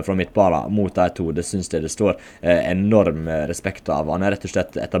kampen fra midtbanen mot de to. Det synes jeg det står enorm respekt av. Han rett og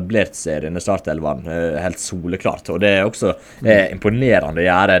slett etablert seg i denne startelvan helt soleklart, og det også imponerende å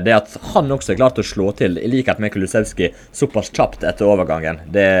gjøre. Det at han også klart å slå til, i likhet med Kulusevski, såpass kjapt etter overgangen,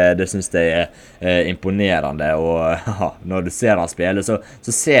 det synes jeg imponerende, og når du ser han spille, så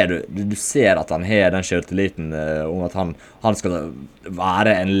ser du ser at han har den selvtilliten om at han skal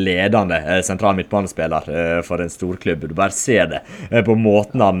være en ledende sentral midtbanespiller for en stor klubb. Du bare ser det på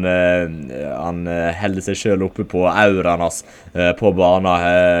måten han holder seg selv oppe på, auraen hans på banen,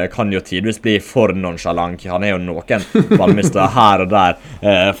 kan jo tidvis bli for nonchalant. Han jo noen ballmister her og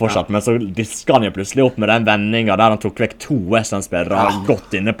der fortsatt, men så disker han jo plutselig opp med den vendingen der han tok vekk 2 West-Ham-spillere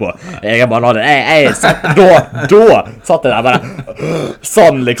godt inne på. Jeg bare hadde da satt jeg der bare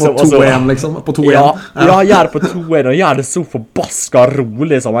sånn liksom på 2-1 liksom, på 2-1 gjør på 2-1 og gjør det så forbaska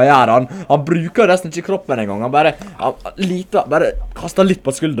rolig som han gjør. Han bruker nesten ikke kroppen en gang. Han bare kaster litt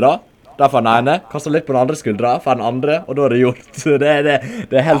på skuldra, derfor den ene, kaster litt på den andre skuldra for den andre, og da det gjort.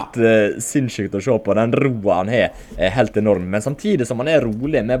 Det helt sinnssykt å se på. Den roa han har helt enorm, men samtidig som han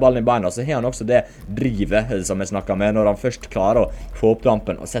rolig med ballen i beina, så har han også det drivet som jeg snakket med. Når han først klarer å få opp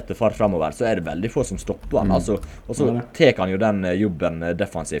dampen og sette fart fremover, så det veldig få som stopper han. Altså, og så tek han jo den jobben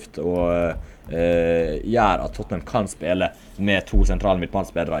defensivt, og gjør at Tottenham kan spille med 2 sentrale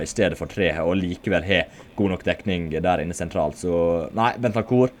midtbanespillere i stedet for 3, og likevel ha god nok dekning der inne sentralt. Så nei,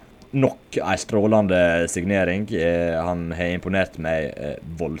 Bentancur nok en strålende signering. Han har imponert meg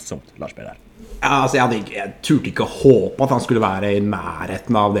voldsomt, Lars Peder. Ja, altså jeg turte ikke håpe at han skulle være i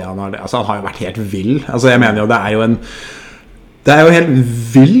nærheten av det han har. Altså han har jo vært helt vill. Altså jeg mener jo det jo en helt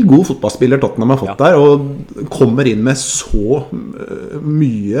vill god fotballspiller Tottenham har fått der, og kommer inn med så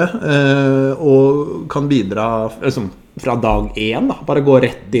mye og kan bidra liksom, fra dag 1 da, bare gå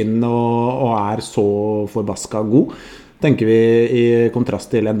rett inn og så forbaska god. Tenker vi i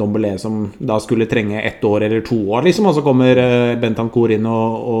kontrast til en Dombele som da skulle trenge 1 år eller 2 år liksom, og så kommer Bentancur inn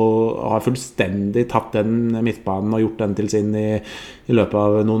og har fullstendig tatt den midtbanen og gjort den til sin i løpet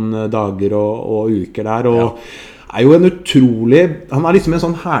av noen dager og uker der, og jo en utrolig Han liksom en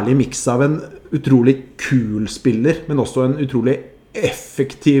sånn herlig miks av en utrolig kul spiller, men også en utrolig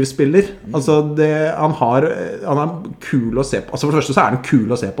effektiv spiller. Altså han er kul å se på. Altså for det første så han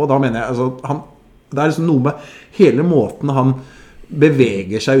kul å se på. Da mener jeg altså, det liksom noe med hele måten han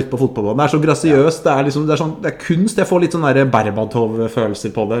beveger seg ut på fotballbanen. Det så grasiøst. Det kunst. Jeg får litt sånn der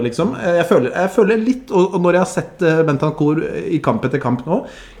Berbatov-følelser på det, liksom. Jeg føler litt, og når jeg har sett Bentancur i kamp etter kamp nå,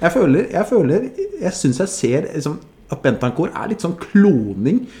 jeg synes jeg ser liksom, at Bentancur litt sånn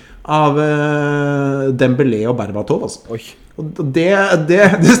kloning av Dembélé og Berbatov, altså. Oi. Og det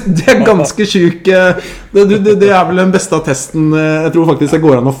ganske syk. Det vel den beste testen jeg tror faktisk det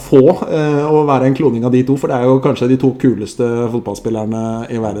går an å få, å være en kloning av de to, for det jo kanskje de to kuleste fotballspillerne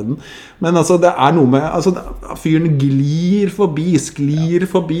i verden. Men altså, det noe med altså, fyren sklir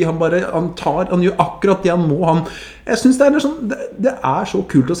forbi, han gjør akkurat det han må. Jeg synes det så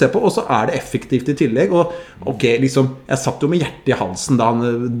kult å se på, og så det effektivt i tillegg. Og ok, liksom, jeg satt jo med hjertet i halsen da han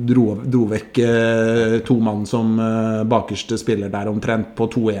dro vekk to mann som bakerste spiller der omtrent på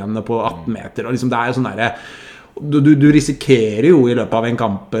 2-1 på 18 meter, og liksom det jo sånn der du risikerer jo i løpet av en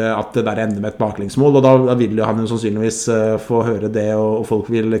kamp at det der ender med et baklengsmål, og da vil jo han jo sannsynligvis få høre det, og folk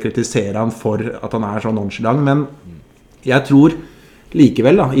vil kritisere han for at han så nonchalant, men jeg tror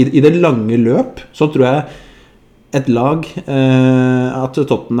likevel da, i det lange løp så tror jeg et lag at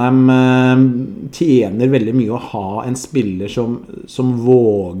Tottenham tjener veldig mye å ha en spiller som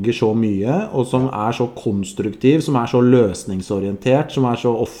våger så mye, og som så konstruktiv, som så løsningsorientert, som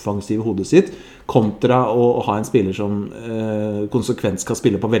så offensiv i hodet sitt, kontra å ha en spiller som konsekvent skal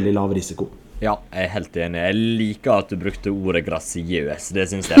spille på veldig lav risiko. Ja, jeg helt enig. Jeg liker at du brukte ordet grasiøs.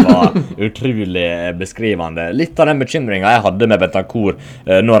 Det synes jeg var utrolig beskrivende. Litt av den bekymringen jeg hadde med Bentancur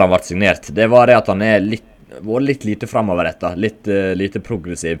når han ble signert, det var det at han var litt lite fremoverrettet, litt lite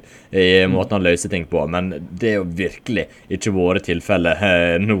progressiv i måten han løser ting på, men det jo virkelig ikke vært tilfelle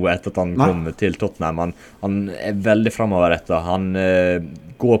nå etter at han kom til Tottenham. Han veldig fremoverrettet, han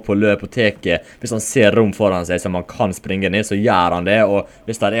går på løp og teke. Hvis han ser rom foran seg som han kan springe ned, så gjør han det, og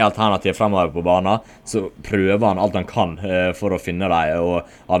hvis det alternativ fremover på banen, så prøver han alt han kan for å finne dem, og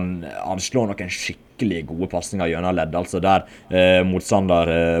han slår noen skikkelig gode passninger gjennom ledd, altså der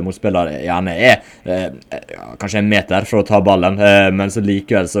motspiller gjerne kanskje en meter for å ta ballen, men så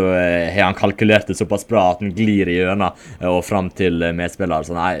likevel så har han kalkulert det såpass bra at han glir i gjennom og frem til medspiller.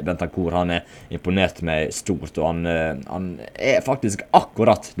 Så nei, Bentancur han imponert meg stort, og han faktisk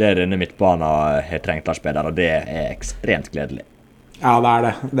akkurat det denne midtbanen har trengt av spiller, og det ekstremt gledelig. Ja,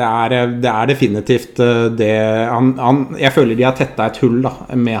 det det definitivt det. Jeg føler de har tettet et hull da,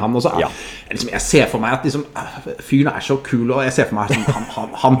 med han, og så liksom, jeg ser for meg at liksom, fyren så kul, og jeg ser for meg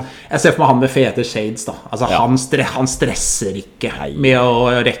han med fete shades da. Altså, han stresser ikke med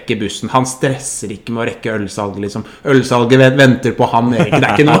å rekke bussen, han stresser ikke med å rekke ølsalget liksom. Ølsalget venter på han, Erik, det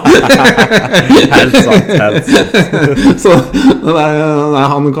ikke noe helt sant så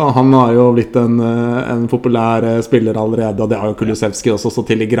han har jo blitt en populær spiller allerede, og det har jo Kulusevski også så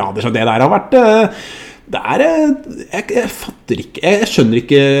til de grader, så det der har vært jeg fatter ikke, jeg skjønner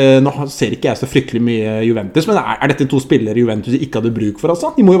ikke, nå ser ikke jeg så fryktelig mye Juventus, men dette to spillere Juventus ikke hadde bruk for,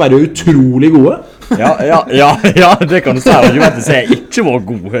 altså? De må jo være utrolig gode. Ja, det kan du si, og Juventus ikke var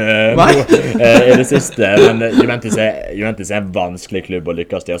god i det siste, men Juventus en vanskelig klubb å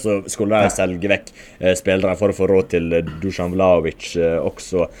lykkes til, og så skulle de selge vekk spillere for å få råd til Dusan Vlahovic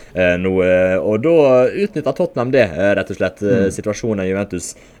også nå, og da utnyttet Tottenham det, rett og slett, situasjonen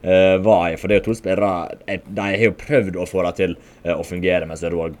Juventus var i, for det to spillere de har jo prøvd å få det til å fungere, men så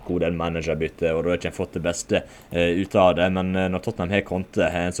det var god del managerbytte, og da har ikke fått det beste ut av det, men når Tottenham har Conte,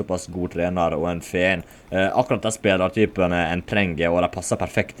 har en såpass god trener og en fan, akkurat de spillertypene en trenger, og de passer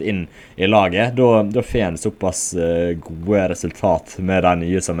perfekt inn i laget, da får en såpass gode resultat med det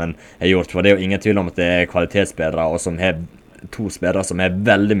nye som en har gjort, for det jo ingen tvil om at det kvalitetsspillere, og som har to spillere som har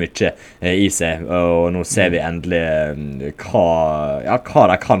veldig mye i seg, og nå ser vi endelig hva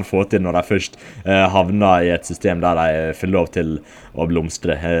de kan få til når de først havner i et system der de får lov til å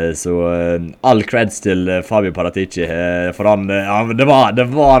blomstre. Så all creds til Fabio Paratici, for han, det var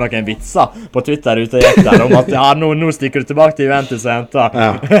noen vitser på Twitter ute og gikk der om at nå stikker du tilbake til Juventus og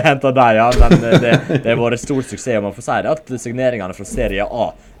henter deg, men det har vært stor suksess, og man får si det at signeringene fra Serie A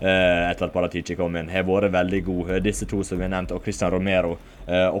etter at Paratici kom inn har vært veldig gode. Disse to som vi har nevnt, og Christian Romero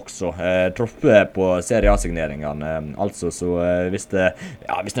også troppe på Serie A-signeringene, altså, så hvis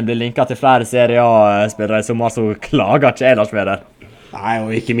den blir linket til flere Serie A-spillere i sommer, så klager ikke jeg Lars Peder. Nei, og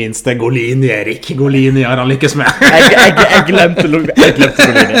ikke minst det Golini, Erik. Golini har han lykkes med. Jeg glemte Golini.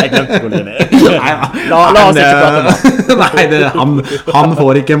 La oss ikke prate om Nei, han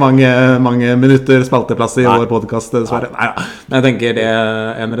får ikke mange minutter spalteplass i vår podcast, dessverre. Nei, men jeg tenker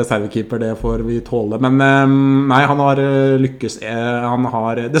en reservekeeper, det får vi tåle. Men nei, han har lykkes.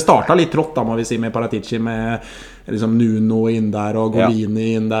 Det startet litt trått, da, må vi si, med Paratici, med liksom Nuno inn der og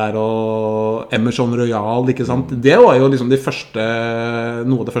Golini inn der og Emerson Royal, ikke sant? Det var jo liksom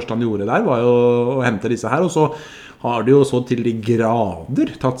noe av det første han gjorde der, var jo å hente disse her, og så har det jo så til de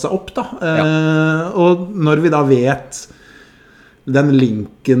grader tatt seg opp da. Og når vi da vet den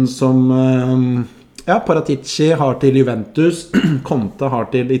linken som Paratici har til Juventus, Conte har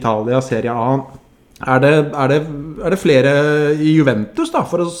til Italia, Serie A, er det flere i Juventus da,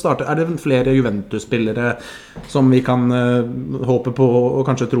 for å starte? Er det flere Juventus-spillere som vi kan håpe på og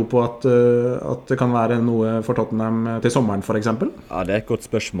kanskje tro på at det kan være noe for Tottenham til sommeren, for eksempel? Ja, det er et godt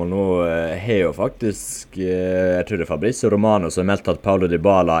spørsmål. Nå har jo faktisk, jeg tror det er Fabrizio Romano som har meldt at Paulo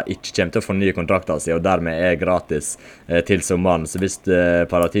Dybala ikke kommer til å fornye kontrakten sin, og dermed er gratis til sommeren. Så hvis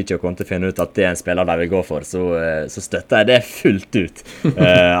Paratici og Conte finner ut at det er en spiller de vil gå for, så støtter jeg det fullt ut.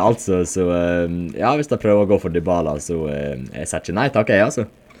 Altså, så ja, hvis de prøver å gå for Dybala, så jeg sier ikke nei takk, altså.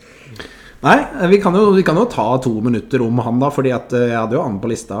 Nei, vi kan jo ta 2 minutter om han da, fordi at jeg hadde jo han på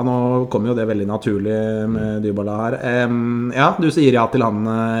lista. Nå kom jo det veldig naturlig med Dybala her. Ja, du sier ja til han,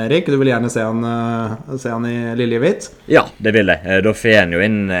 Erik. Du vil gjerne se han i Liljevitt? Ja, det vil jeg. Da får han jo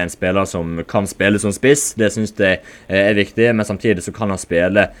inn en spiller som kan spille som spiss. Det synes jeg er viktig, men samtidig så kan han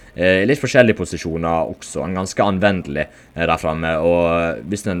spille i litt forskjellige posisjoner også. Han er ganske anvendelig der fremme, og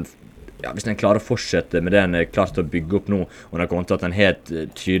hvis en klarer å fortsette med det en er klart å bygge opp nå, og det kommer til at en har et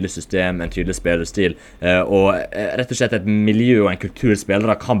tydelig system, en tydelig spillerstil, og rett og slett et miljø og en kultur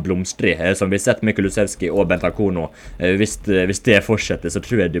spillere kan blomstre, som vi har sett med Kulusevski og Bentancur. Hvis det fortsetter, så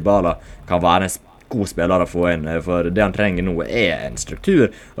tror jeg Dybala kan være en god spiller å få inn, for det han trenger nå er en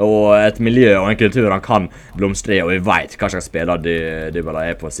struktur og et miljø og en kultur han kan blomstre, og vi vet hva slags spiller Dybala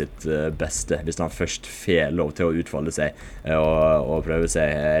er på sitt beste hvis han først får lov til å utfolde seg og prøve seg.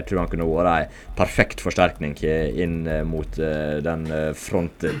 Jeg tror han kunne være en perfekt forsterkning inn mot den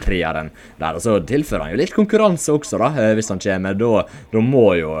fronttreeren der, og så tilfører han jo litt konkurranse også da, hvis han kommer. Da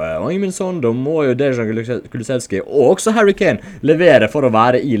må jo Øymundsson, da må jo Dejan Kulusevski og også Harry Kane levere for å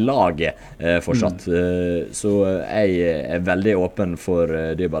være i laget fortsatt. Så jeg er veldig åpen for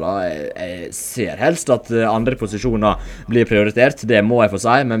Dybala. Jeg ser helst at andre posisjoner blir prioritert, det må jeg få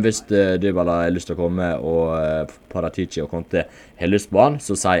si, men hvis Dybala har lyst til å komme og Paratici og Conte har lyst på han,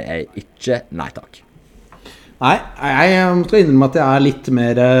 så sier jeg ikke nei takk. Nei, jeg skal innrømme at jeg er litt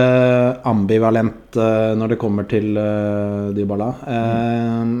mer ambivalent når det kommer til Dybala.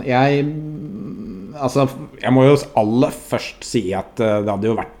 Jeg må jo aller først si at det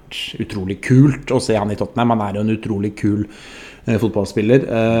hadde jo vært utrolig kult å se han i Tottenham. Han er jo en utrolig kul fotballspiller,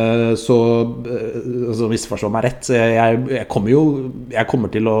 så misforstå meg rett, jeg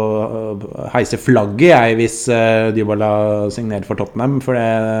kommer til å heise flagget hvis Dybala signerer for Tottenham, for det,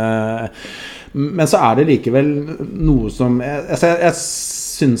 men så er det likevel noe som jeg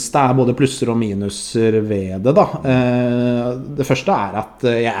synes det er både plusser og minuser ved det da. Det første er at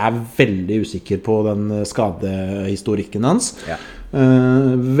jeg er veldig usikker på den skadehistorikken hans.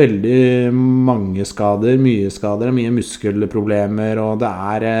 Veldig mange skader, mye muskelproblemer, og det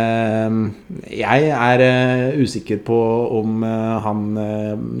jeg er usikker på om han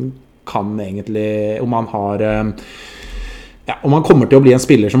kan egentlig, om han har om han kommer til å bli en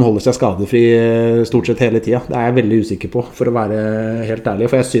spiller som holder seg skadefri stort sett hele tiden. Det er jeg veldig usikker på, for å være helt ærlig,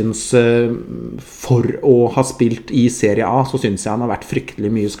 for jeg synes for å ha spilt i Serie A, så synes jeg han har vært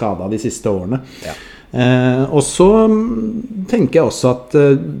fryktelig mye skadet de siste årene. Og så tenker jeg også at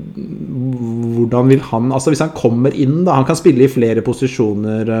hvordan vil han, altså hvis han kommer inn da, han kan spille i flere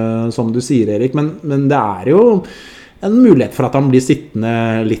posisjoner som du sier, Erik, men det er jo en mulighet for at han blir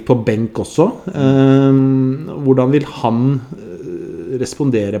sittende litt på benk også. Hvordan vil han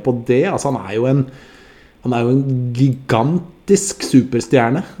respondere på det? Altså han er jo en gigantisk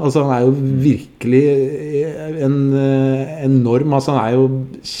superstjerne. Altså han er jo virkelig en enorm, altså han er jo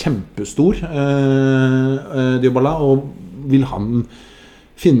kjempestor, Dybala, og vil han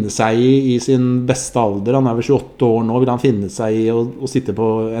finne seg i sin beste alder, han er vel 28 år nå, vil han finne seg i å sitte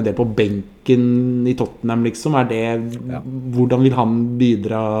en del på benken i Tottenham liksom, hvordan vil han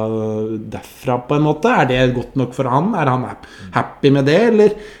bidra derfra på en måte? Er det godt nok for han? Er han happy med det, eller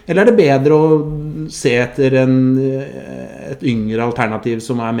er det bedre å se etter et yngre alternativ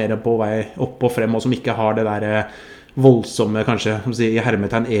som er mer på vei opp og frem, og som ikke har det der voldsomme, kanskje i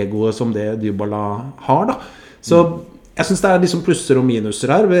hermetegn egoet som det Dybala har da? Så jeg synes det liksom plusser og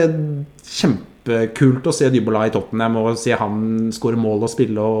minuser her. Kjempekult å se Dybala i Tottenham og se han skåre mål og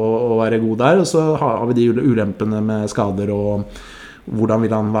spille og være god der. Og så har vi de ulempene med skader og hvordan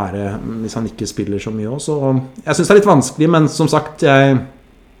vil han være hvis han ikke spiller så mye også. Så jeg synes det litt vanskelig, men som sagt,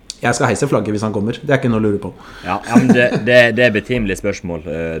 jeg skal heise flagget hvis han kommer. Det ikke noe å lure på. Ja, men det betimelig spørsmål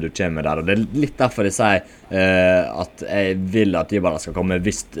du kommer med der, og det litt derfor jeg sier at jeg vil at Dybala skal komme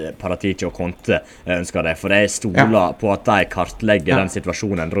hvis Paratici og Conte ønsker det, for jeg stoler på at de kartlegger den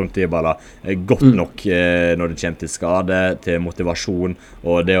situasjonen rundt Dybala godt nok når det kommer til skade, til motivasjon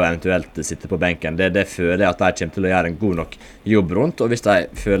og det å eventuelt sitte på benken. Det føler jeg at de kommer til å gjøre en god nok jobb rundt, og hvis de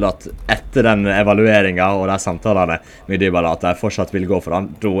føler at etter den evalueringen og de samtalene med Dybala at de fortsatt vil gå for han,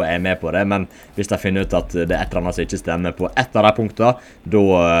 da er med på det, men hvis de finner ut at det et eller annet som ikke stemmer på ett av de punktene, da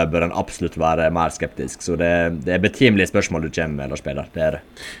bør en absolutt være mer skeptisk. Så det betimelig spørsmål du kommer med, Lars Peder. Det det.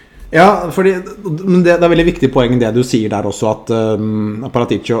 Ja, fordi det veldig viktig poeng det du sier der også, at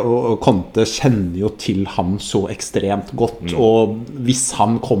Paratici og Conte kjenner jo til han så ekstremt godt, og hvis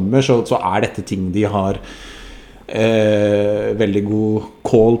han kommer, så dette ting de har veldig god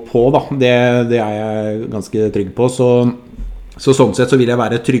call på, da. Det jeg ganske trygg på, så sånn sett så vil jeg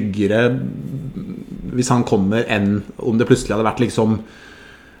være tryggere hvis han kommer enn om det plutselig hadde vært liksom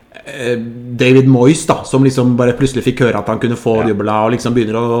David Moyes da, som liksom bare plutselig fikk høre at han kunne få Dybala og liksom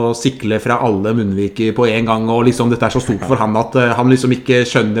begynner å sikle fra alle munnviker på en gang, og liksom dette så stort for han at han liksom ikke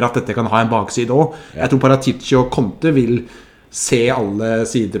skjønner at dette kan ha en bakside også. Jeg tror Paratici og Conte vil se alle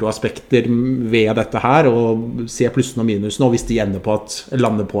sider og aspekter ved dette her, og se plussene og minusene, og hvis de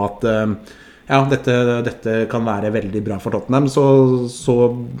lander på at ja, dette kan være veldig bra for Tottenham, så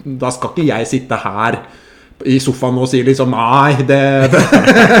da skal ikke jeg sitte her i sofaen og si liksom nei, den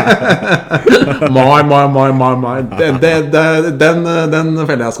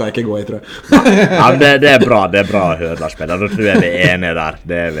fellen jeg skal ikke gå i, tror jeg. Ja, det bra å høre, Lars Peder. Da tror jeg vi enige der,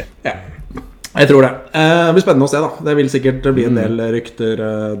 det vi. Ja. Jeg tror det. Det blir spennende å se da. Det vil sikkert bli en del rykter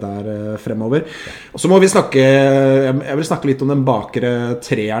der fremover. Og så må vi jeg vil snakke litt om den bakre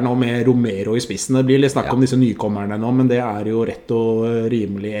treeren nå med Romero i spissen. Det blir litt snakk om disse nykommerne nå, men det jo rett og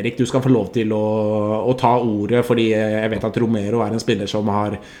rimelig. Erik, du skal få lov til å ta ordet, fordi jeg vet at Romero en spiller som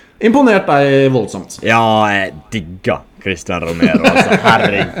har imponert deg voldsomt. Ja, jeg digger Christian Romero, altså,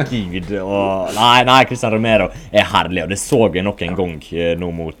 herregud. Nei, Christian Romero herlig, og det så jeg nok en gang nå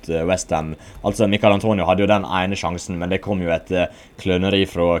mot West Ham. Altså, Michael Antonio hadde jo den ene sjansen, men det kom jo et kløneri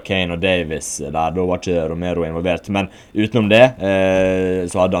fra Kane og Davis der, da var ikke Romero involvert. Men utenom det,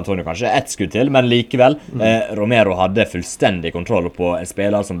 så hadde Antonio kanskje ett skudd til, men likevel, Romero hadde fullstendig kontroll på en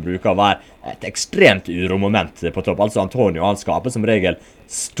spiller som bruker å være et ekstremt uromoment på topp. Altså, Antonio, han skaper som regel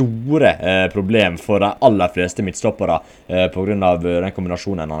store problem for de aller fleste midtstoppere på grunn av den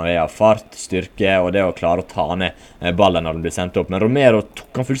kombinasjonen han av fart, styrke og det å klare å ta ned ballen når den blir sendt opp. Men Romero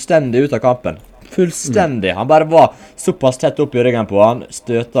tok han fullstendig ut av kampen. Fullstendig. Han bare var såpass tett opp i ryggen på han,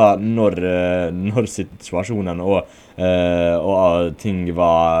 støta når situasjonen og ting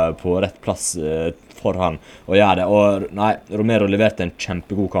var på rett plass for han å gjøre det. Og nei, Romero leverte en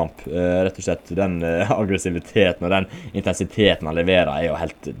kjempegod kamp. Rett og slett den aggressiviteten og den intensiteten han leverer jo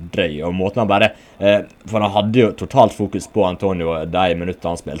helt drøy. Og måten han bare for han hadde jo totalt fokus på Antonio de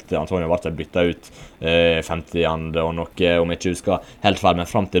minutter han spilte. Antonio ble byttet ut 50 og noe, om jeg ikke husker helt feil, men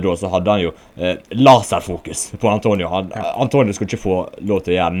frem til da så hadde han jo laserfokus på Antonio. Antonio skulle ikke få lov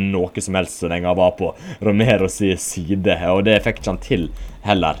til å gjøre noe som helst så lenge han var på Romeros side, og det fikk ikke han til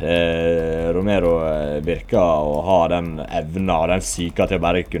heller. Romero virker å ha den evnen og den syka til å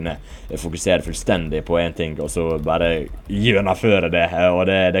bare kunne fokusere fullstendig på en ting, og så bare gjennomføre det, og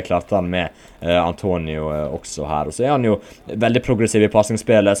det klarte han med Antonio også her. Og så han jo veldig progressiv i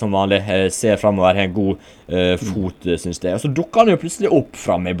passingsspillet som vanlig, ser fremover, har en god fot, synes jeg. Og så dukker han jo plutselig opp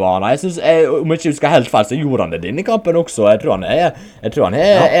frem i banen. Jeg synes, om jeg ikke husker helt feil, så gjorde han det denne kampen også. Jeg tror han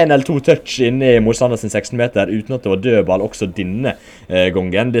er en eller to touch inne i motstanders 16 meter uten at det var dødball også denne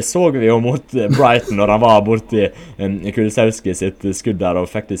gangen. Det så vi jo mot Brighton når han var borti Kulisevski sitt skudd der og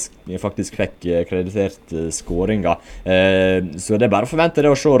faktisk fikk kreditert skåringa. Så det bare å forvente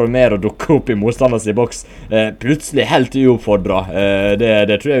det å se Romero dukke opp i motstanders i boks. Plutselig helt uoppfordret.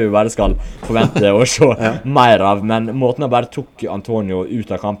 Det tror jeg vi bare skal forvente å se mer av, men måten han bare tok Antonio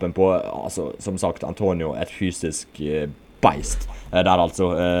ut av kampen på, altså, som sagt, Antonio et fysisk beist der, altså.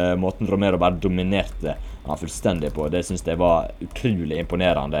 Måten Romero bare dominerte fullstendig på, det synes jeg var utrolig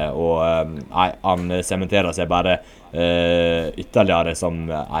imponerende, og han sementerer seg bare ytterligere som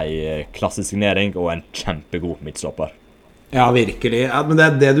en klassesignering og en kjempegod midtstopper. Ja, virkelig. Ja, men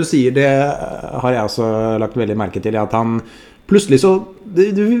det du sier, det har jeg også lagt veldig merke til, at han plutselig så,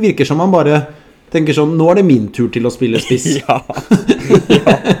 det virker som han bare tenker sånn, nå det min tur til å spille spiss. Ja.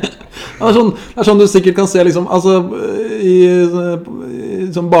 Det er sånn du sikkert kan se liksom, altså, i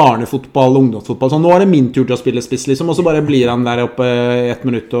sånn barnefotball, ungdomsfotball, sånn, nå det min tur til å spille spiss, liksom, og så bare blir han der oppe 1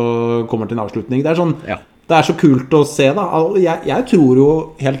 minutt og kommer til en avslutning. Det er sånn, det er så kult å se da. Jeg tror jo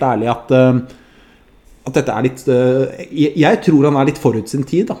helt ærlig at dette litt, jeg tror han litt forut sin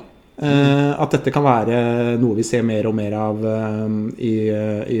tid da. At dette kan være noe vi ser mer og mer av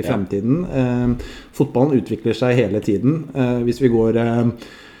i fremtiden. Fotballen utvikler seg hele tiden. Hvis vi går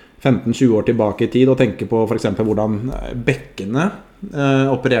 15-20 år tilbake i tid og tenker på for eksempel hvordan bekkene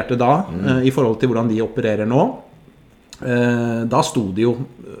opererte da i forhold til hvordan de opererer nå, da sto de jo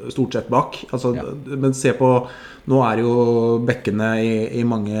stort sett bak, altså, men se på, nå jo bekkene i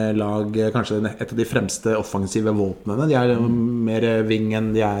mange lag kanskje et av de fremste offensive våpnene, de mer ving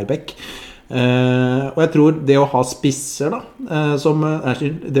enn de bekk, og jeg tror det å ha spisser da,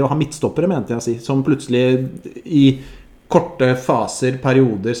 det å ha midtstoppere mente jeg å si, som plutselig i korte faser,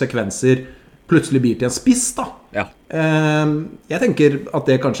 perioder, sekvenser plutselig blir til en spiss da. Jeg tenker at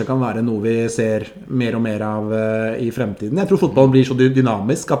det kanskje kan være noe vi ser mer og mer av i fremtiden. Jeg tror fotballen blir så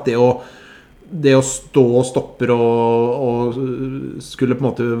dynamisk at det å stå og stopper og skulle på en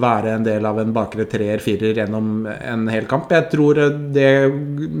måte være en del av en bakre 3-4 gjennom en hel kamp. Jeg tror det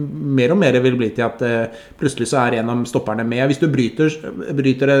mer og mer vil bli til at plutselig så en av stopperne med. Hvis du bryter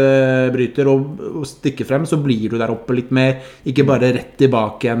og stikker frem, så blir du der oppe litt mer. Ikke bare rett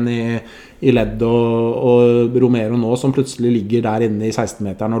tilbake igjen i ledd og Romero nå, som plutselig ligger der inne i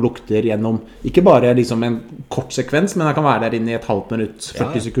 16-meteren og lukter gjennom, ikke bare liksom en kort sekvens, men han kan være der inne i et halvt minutt,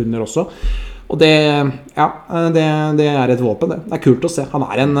 40 sekunder også. Og det et våpen, det. Det kult å se. Han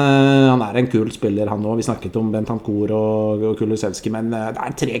en kul spiller, han også. Vi snakket om Bentancur og Kulusevski, men det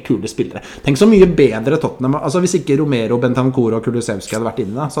 3 kule spillere. Tenk så mye bedre Tottenham. Altså hvis ikke Romero, Bentancur og Kulusevski hadde vært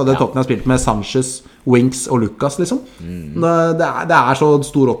inne, så hadde Tottenham spilt med Sanchez, Winks og Lucas, liksom. Det så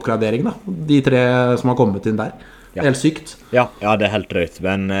stor oppgradering, da. De 3 som har kommet inn der. Det helt sykt. Ja, det helt drøyt.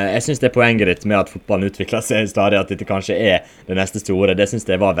 Men jeg synes det poenget ditt med at fotballen utvikler seg stadig, at dette kanskje det neste store, det synes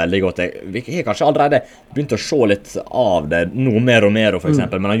jeg var veldig godt. Vi har kanskje allerede begynt å se litt av det, noe mer og mer for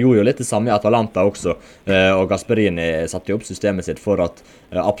eksempel, men han gjorde jo litt det samme i Atalanta også, og Gasperini satte jo opp systemet sitt for at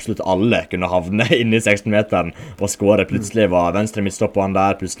absolutt alle kunne havne inne i 16-meteren og skåre. Plutselig var venstre midtstopperen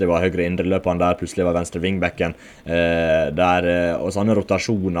der, plutselig var høyre indreløperen der, plutselig var venstre wingbacken der, og sånne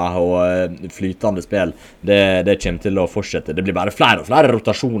rotasjoner og flytende spill, det kommer til å fortsette. Det blir bare flere og flere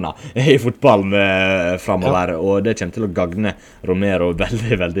rotasjoner i fotballen fremover, og det kommer til å gagne Romero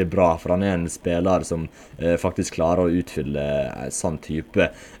veldig, veldig bra, for han en spiller som faktisk klarer å utfylle en sånn type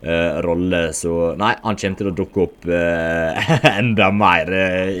rolle, så nei, han kommer til å dukke opp enda mer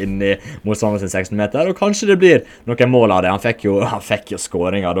inni motstanderen sin 16 meter, og kanskje det blir noen mål av det. Han fikk jo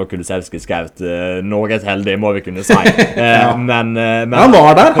skåringer da Kulusevski skjøt, noe heldig må vi kunne si, men han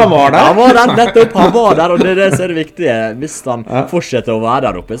var der nettopp, han var der, og det så det viktige. Hvis han fortsetter å være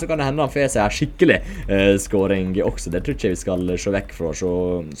der oppe, så kan det hende han får seg en skikkelig skåring også. Det tror ikke vi skal se vekk fra.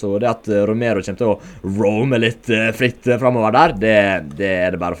 Så det at Romero kommer til å roame litt fritt fremover der, det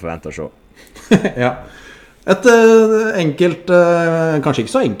det bare å forvente å se. Ja. Et enkelt, kanskje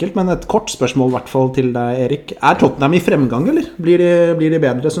ikke så enkelt, men et kort spørsmål i hvert fall til deg, Erik. Tottenham i fremgang, eller? Blir de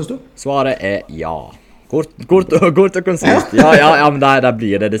bedre, synes du? Svaret ja. Kort og konsist. Ja, men det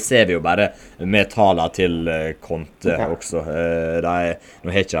blir det. Det ser vi jo bare med tala til Conte også. Nå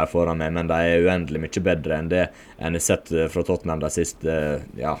har ikke jeg foran meg, men de uendelig mye bedre enn det jeg har sett fra Tottenham de siste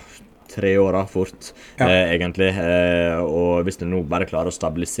 3 åra fort, egentlig. Og hvis det nå bare klarer å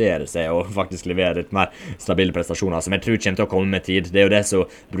stabilisere seg og faktisk levere litt mer stabile prestasjoner, som jeg tror kommer til å komme med tid. Det jo det som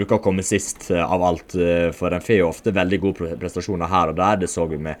bruker å komme sist av alt, for en får jo ofte veldig gode prestasjoner her og der. Det så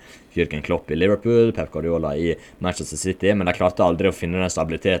vi med Jürgen Klopp i Liverpool, Pep Guardiola i Manchester City, men de klarte aldri å finne den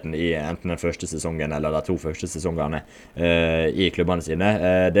stabiliteten i enten den første sesongen eller de 2 første sesongene i klubbene sine.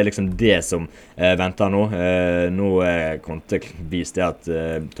 Det liksom det som venter nå. Nå Conte viste at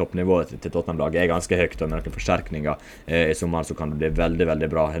toppnivået til Tottenham-laget ganske høyt, og med noen forsterkninger i sommeren så kan det bli veldig, veldig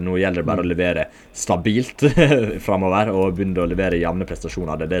bra. Nå gjelder det bare å levere stabilt fremover, og begynne å levere jevne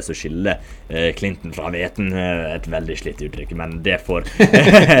prestasjoner. Det det som skiller Clinton fra veten, et veldig slitt uttrykk, men det får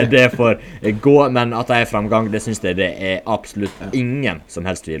gå, men at det fremgang, det synes jeg det absolutt ingen som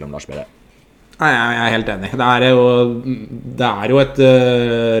helst tvil om, Lars Peder. Nei, jeg helt enig. Det jo et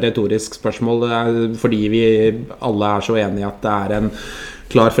retorisk spørsmål, fordi vi alle så enige at det en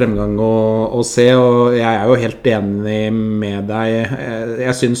klar fremgang å se, og jeg jo helt enig med deg.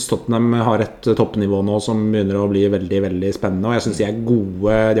 Jeg synes Tottenham har et toppnivå nå som begynner å bli veldig, veldig spennende, og jeg synes de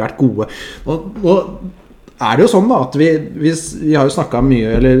gode. De har vært gode. Og det jo sånn da at vi har jo snakket mye,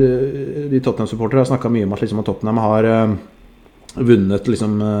 eller de Tottenham-supportere har snakket mye om at, liksom, at Tottenham har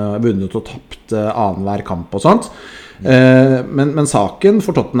vunnet og tapt annenhver kamp og sånt. Men saken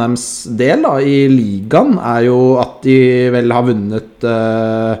for Tottenhams del da, i ligaen jo at de vel har vunnet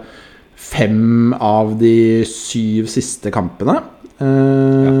 5 av de 7 siste kampene,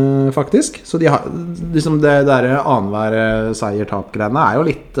 faktisk. Så de har, liksom det der annenhver seier-tap-greiene jo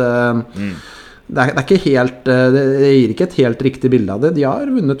litt det er ikke helt, det gir ikke et helt riktig bilde av det. De har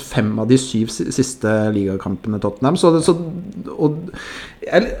vunnet 5 av de 7 siste ligakampene Tottenham. Og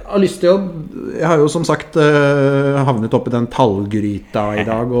jeg har lyst til jeg har jo som sagt havnet opp i den tallgryta i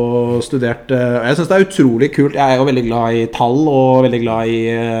dag og studert. Jeg synes det utrolig kult. Jeg jo veldig glad i tall og veldig glad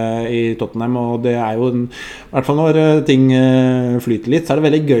i Tottenham. Og det jo i hvert fall når ting flyter litt, så det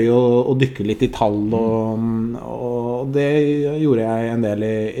veldig gøy å dykke litt i tall. Og det gjorde jeg en del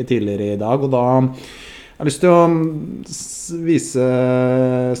i tidligere i dag. Og da jeg har lyst til å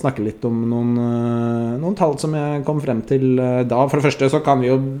snakke litt om noen tall som jeg kom frem til da. For det første så kan vi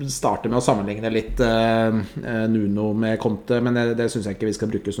jo starte med å sammenligne litt Nuno med Conte, men det synes jeg ikke vi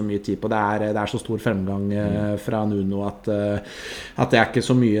skal bruke så mye tid på. Det så stor fremgang fra Nuno at det ikke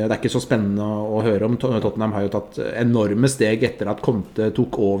så mye, det ikke så spennende å høre om. Tottenham har jo tatt enorme steg etter at Conte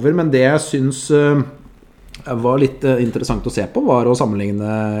tok over, men det jeg synes var litt interessant å se på var å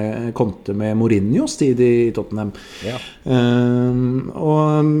sammenligne Conte med Mourinhos tid i Tottenham.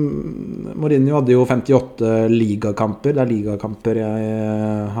 Og Mourinho hadde jo 58 ligakamper. Det ligakamper jeg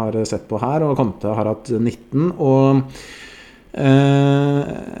har sett på her, og Conte har hatt 19. Og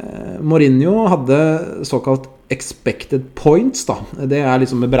Mourinho hadde såkalt expected points da. Det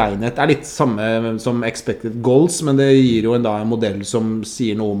liksom beregnet. Det litt samme som expected goals, men det gir jo en modell som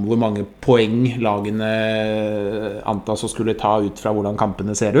sier noe om hvor mange poeng lagene antas å skulle ta ut fra hvordan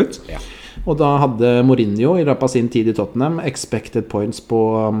kampene ser ut. Og da hadde Mourinho i løpet av sin tid i Tottenham expected points på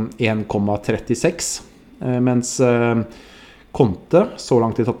 1,36, mens Conte så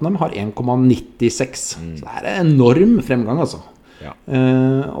langt i Tottenham har 1,96. Så det en enorm fremgang altså.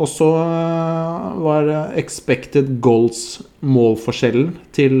 Og så var expected goals målforskjellen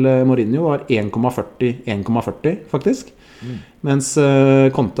til Mourinho var 1,40 faktisk, mens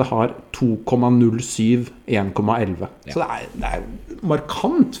Conte har 2,07 1,11. Så det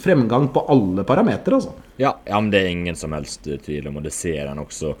markant fremgang på alle parametre altså. Ja, men det ingen som helst tvil om, og det ser en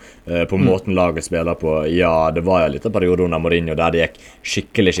også på måten laget spiller på. Ja, det var jo litt av perioder under Mourinho der det gikk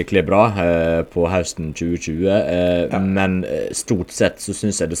skikkelig bra på høsten 2020, men stort sett så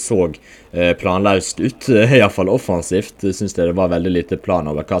synes jeg det så planløst ut, i hvert fall offensivt. Synes jeg det var veldig lite plan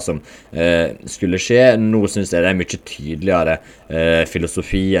over hva som skulle skje. Nå synes jeg det mye tydeligere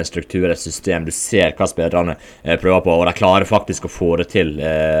filosofi, en struktur, et system. Du ser hva spillerne prøver på, og de klarer faktisk å få det til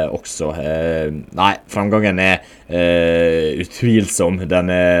også. Nei, framgangen utvilsom,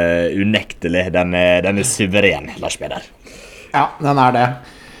 den unektelig, den suveren, Lars Peder. Ja, den det.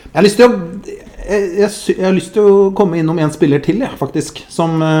 Jeg har lyst til å komme innom en spiller til, faktisk,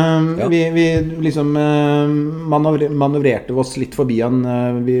 som vi liksom manøvrerte oss litt forbi han.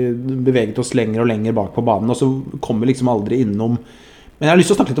 Vi beveget oss lenger og lenger bak på banen, og så kom vi liksom aldri innom. Men jeg har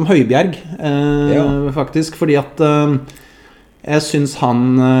lyst til å snakke litt om Højbjerg, faktisk, fordi at jeg synes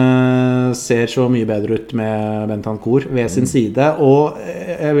han ser så mye bedre ut med Bentancur ved sin side, og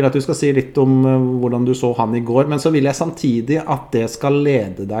jeg vil at du skal si litt om hvordan du så han i går, men så vil jeg samtidig at det skal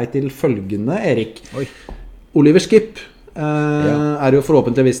lede deg til følgende, Erik. Oliver Skipp jo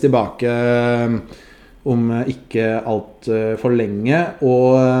forhåpentligvis tilbake om ikke alt for lenge,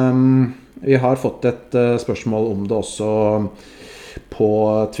 og vi har fått et spørsmål om det også på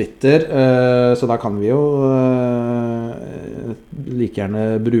Twitter, så da kan vi jo like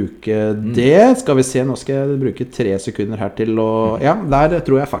gjerne bruke det. Skal vi se, nå skal jeg bruke 3 sekunder her til å... Ja, der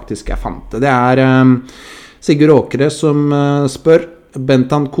tror jeg faktisk jeg fant det. Det Sigurd Åkre som spør: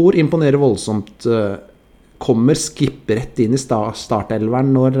 Bentancur imponerer voldsomt. Kommer Skipp rett inn i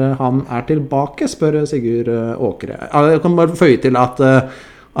startelveren når han tilbake, spør Sigurd Åkre. Jeg kan bare føye til at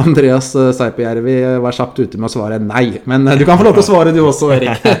Andreas Seipejärvi var kjapt ute med å svare nei, men du kan få lov til å svare du også,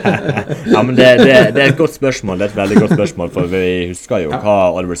 Erik. Ja, men det et godt spørsmål, det et veldig godt spørsmål, for vi husker jo hva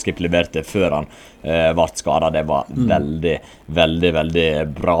Oliver Skipp leverte før han ble skadet. Det var veldig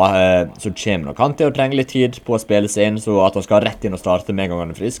bra. Så kommer nok han til å trenge litt tid på å spille seg inn, så at han skal rett inn og starte med en gang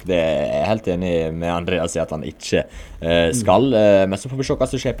han frisk, det jeg helt enig med Andreas i at han ikke skal, men så får vi se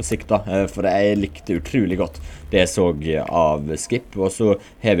hva som skjer på sikt da, for jeg likte utrolig godt det jeg så av Skipp, og så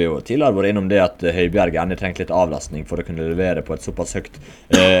har vi jo tidligere vært innom det at Høibjerg gjerne trengte litt avlastning for å kunne levere på et såpass høyt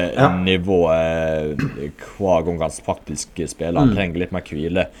nivå hver gang han faktisk spiller. Han trenger litt mer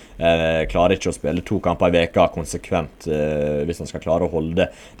hvile. Klarer ikke å spille 2 kamper i veka konsekvent hvis han skal klare å holde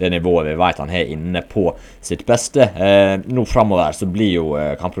det nivået vi vet han har inne på sitt beste. Nå fremover så blir jo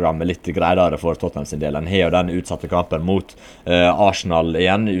kampprogrammet litt greiere for Tottenham sin del. Han har jo den utsatte kampen mot Arsenal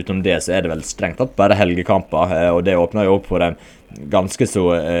igjen. Utenom det så er det vel strengt tatt bare helgekamper, og det åpner jo opp for en ganske så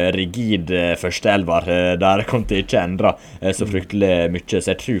rigid førsteelver der kom det ikke endre så fryktelig mye,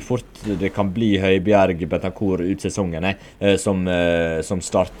 så jeg tror fort det kan bli Høibjerg, Bentancur ut sesongen som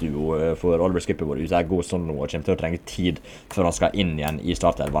starter jo for Oliver Skipper vår ute god sånn nå og kommer til å trenge tid før han skal inn igjen i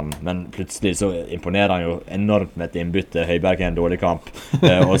startelveren, men plutselig så imponerer han jo enormt med et innbytte. Høibjerg har en dårlig kamp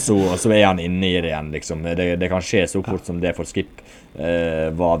og så er han inne i det igjen liksom. Det kan skje så fort som det for Skip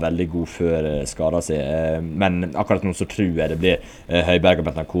var veldig god før skadet seg, men akkurat nå så tror jeg det blir Høibjerg og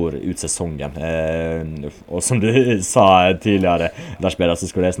Bentancur ut sesongen, og som du sa tidligere Lars Peder, så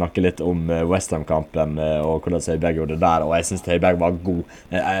skulle jeg snakke litt om West Ham-kampen og hvordan Høibjerg gjorde det der, og jeg synes Høibjerg var god,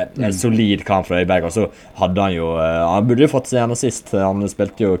 en solid kamp fra Høibjerg, og så hadde han jo han burde jo fått seg gjerne sist, han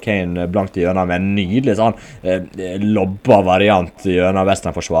spilte jo Kane blankt i hjørnet med en nydelig sånn lobba variant i hjørnet av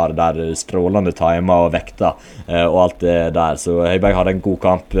West Ham-forsvaret der strålende timer og vekta og alt det der, så Høibjerg hadde en god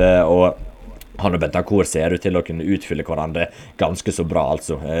kamp, og han og Bentancur ser ut til å kunne utfylle hverandre ganske så bra,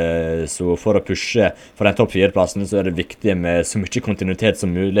 altså. Så for å pushe for den topp 4-plassen så er det viktig med så mye kontinuitet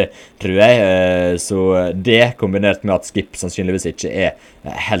som mulig, tror jeg. Så det, kombinert med at Skip sannsynligvis ikke er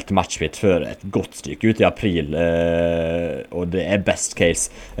helt matchfit før et godt stykke ut i april, og det er best case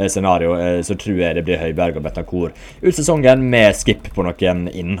scenario, så tror jeg det blir Høibjerg og Bentancur ut sesongen med Skip på noen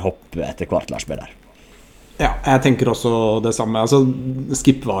innhopp etter hvert, Lars Peder. Ja, jeg tenker også det samme. Altså,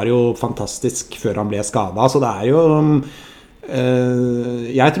 Skip var jo fantastisk før han ble skadet, så det er jo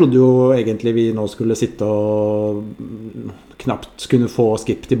jeg trodde jo egentlig vi nå skulle sitte og knapt kunne få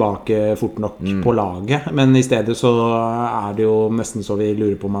Skip tilbake fort nok på laget, men i stedet så er det jo nesten så vi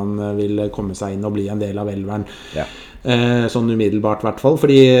lurer på om han vil komme seg inn og bli en del av elveren. Ja. Sånn umiddelbart I hvert fall,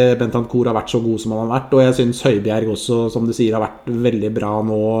 fordi Bentancur har vært så god som han har vært, og jeg synes Høibjerg også, som du sier, har vært veldig bra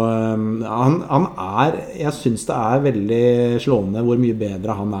nå. Jeg synes det er veldig slående hvor mye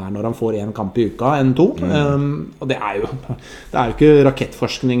bedre han er når han får en kamp I uka enn 2, og det er jo ikke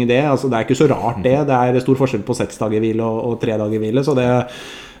rakettforskning I det, altså det er ikke så rart det er stor forskjell på 6 dager hvile og 3 dager hvile, så det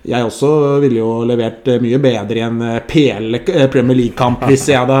jeg også ville jo levert mye bedre I en PL Premier League-kamp hvis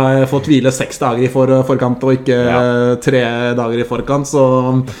jeg hadde fått hvile 6 dager I forkant og ikke 3 dager I forkant, så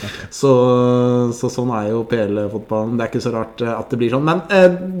sånn jo PL-fotballen. Det ikke så rart at det blir sånn, men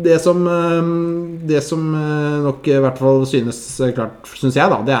det som nok I hvert fall synes jeg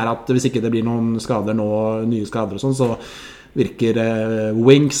da, det at hvis ikke det blir noen skader nå, nye skader og sånn, så virker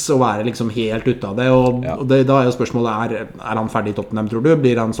Winks å være liksom helt ute av det, og da jo spørsmålet han ferdig I Tottenham, tror du?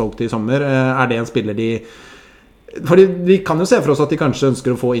 Blir han solgt I sommer? Det en spiller fordi vi kan jo se for oss at de kanskje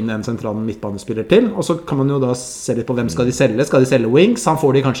ønsker å få inn en sentral midtbanespiller til, og så kan man jo da se litt på hvem skal de selge Winks? Han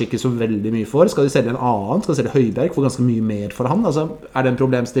får de kanskje ikke så veldig mye for. Skal de selge en annen? Skal de selge Høibjerg? Får ganske mye mer for han? Altså, det en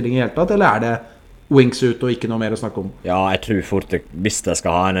problemstilling I hele tatt, eller det Winks ut og ikke noe mer å snakke om? Ja, jeg tror fort hvis jeg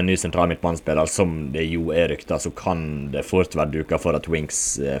skal ha en ny sentral midtbanespiller, som det jo rykter, så kan det fort være duket for at Winks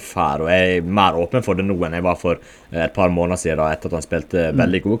fær, og jeg mer åpen for det nå enn jeg var for et par måneder siden, etter at han spilte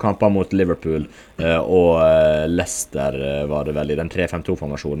veldig gode kamper mot Liverpool og Leicester var det vel I den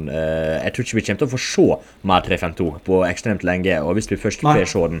 3-5-2-formasjonen. Jeg tror ikke vi kommer til å få se mer 3-5-2 på ekstremt lenge, og hvis vi først får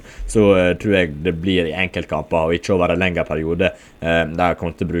se den, så tror jeg det blir I enkeltkamper, og ikke over en lengre periode, der jeg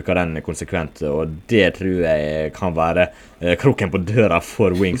kommer til å bruke den konsekvent, og det tror jeg kan være kroken på døra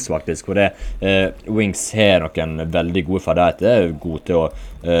for Winks faktisk, for Winks har noen veldig gode ferdigheter, god til å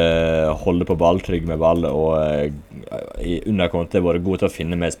holde på ball, trygg med ball, og I underkant har vært god til å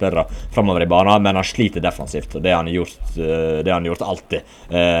finne medspillere fremover I banen, men han sliter defensivt, og det har han gjort alltid,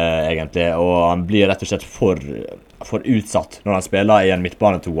 egentlig, og han blir rett og slett for utsatt når han spiller I en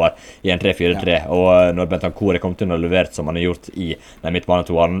midtbanetoer I en 3-4-3, og når Bentancur kommet inn og levert som han har gjort I den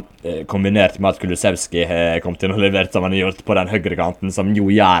midtbanetoeren, kombinert med at Kulusevski kommet inn og levert som han har gjort på den høyre kanten, som jo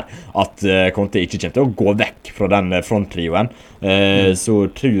gjør at Conte ikke kommer til å gå vekk fra den fronttrioen, så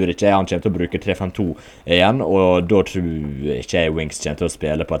tror ikke jeg han kommer til å bruke 3-5-2 igjen, og da tror ikke jeg Winks kommer til å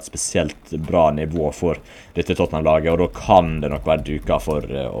spille på et spesielt bra nivå for dette Tottenham-laget, og da kan det nok være duket for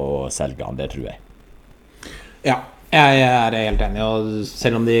å selge han, det tror jeg. Ja, jeg helt enig, og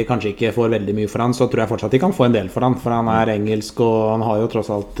selv om de kanskje ikke får veldig mye for han, så tror jeg fortsatt de kan få en del for han engelsk, og han har jo tross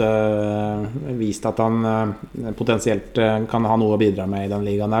alt vist at han potensielt kan ha noe å bidra med I den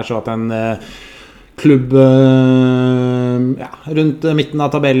ligaen der, så at en klubb ja, rundt midten av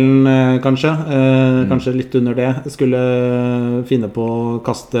tabellen kanskje. Kanskje litt under det. Skulle finne på å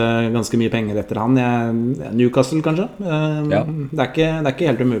kaste ganske mye penger etter han. Newcastle kanskje. Ja. Det er ikke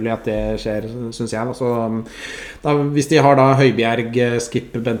helt umulig at det skjer, synes jeg. Altså, hvis de har da Høibjerg,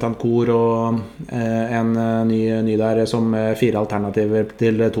 Skip, Bentancur og en ny der som 4 alternativer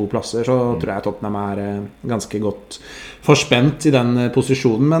til 2 plasser, så tror jeg Tottenham ganske godt forspent i den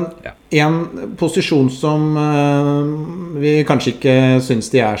posisjonen. Men en posisjon som vi kanskje ikke synes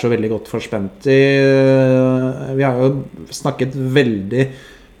de så veldig godt forspent i, vi har jo snakket veldig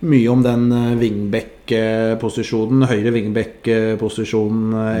mye om den wingback-posisjonen, høyre wingback-posisjonen,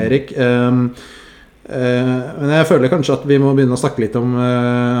 Erik. Men jeg føler kanskje at vi må begynne å snakke litt om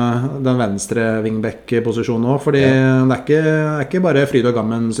den venstre wingback-posisjonen nå, fordi det er ikke bare fryd og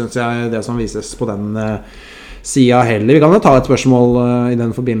gammen, synes jeg, det som vises på den siden heller. Vi kan jo ta et spørsmål i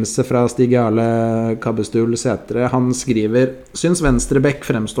den forbindelse fra Stig Jarle Kabbestul Sætre. Han skriver: Syns venstrebekk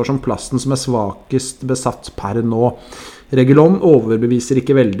fremstår som plassen som svakest besatt per nå. Regulon overbeviser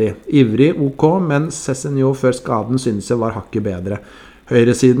ikke veldig. Ivrig, ok, men Sessegnon før skaden synes jeg var hakket bedre.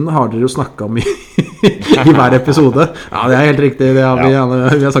 Høyresiden har dere jo snakket om i hver episode. Ja, det helt riktig. Det har vi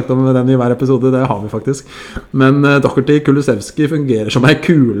har sagt om den i hver episode. Det har vi faktisk. Men Doherty Kulusevski fungerer som en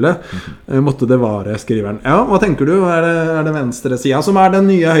kule. Måtte det vare, skriver han. Ja, hva tenker du? Det venstre siden som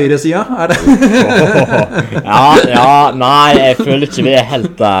den nye høyre siden? Nei, jeg føler ikke vi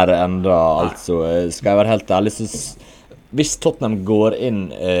helt der enda. Altså, skal jeg være helt ærlig, så hvis Tottenham går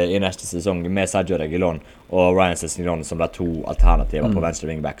inn i neste sesong med Sergio Reguilón og Ryan Sessegnon som de 2 alternativer på venstre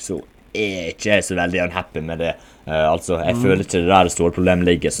wingback, så ikke så veldig unhappy med det. Altså, jeg føler ikke det der store problemet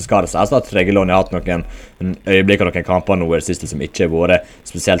ligger. Så skal det sies at Reguilón har hatt noen øyeblikk og noen kamper nå det siste som ikke har vært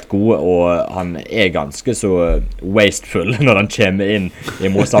spesielt gode, og han ganske så wasteful når han kommer inn i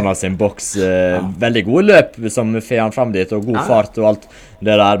motstanderen sin boks. Veldig gode løp som fer han frem dit, og god fart og alt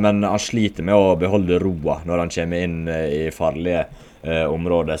det der, men han sliter med å beholde roa når han kommer inn i farlige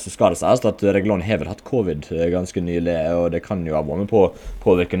området. Så skal det sies at Reguilón har vel hatt covid ganske nylig, og det kan jo ha vært med på å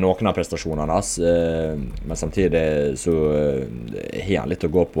påvirke noen av prestasjonene hans, men samtidig så har han litt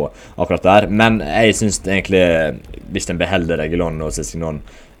å gå på akkurat der. Men jeg synes egentlig, hvis den beholder Reguilón og Sessegnon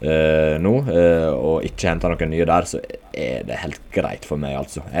nå, og ikke henter noen nye der, så det helt greit for meg,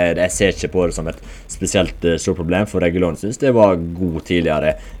 altså. Jeg ser ikke på det som et spesielt stort problem, for Reguilón synes det var god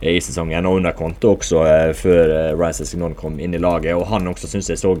tidligere i sesongen, og under konto også før Ryan Sessegnon kom inn i laget, og han også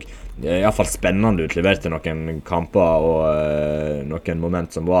synes jeg så i hvert fall spennende ut, leverte noen kamper og noen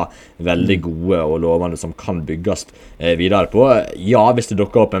moment som var veldig gode og lovende, som kan bygges videre på. Ja, hvis det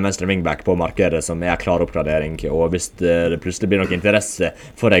dukker opp en venstre wingback på markedet som klar oppgradering, og hvis det plutselig blir noe interesse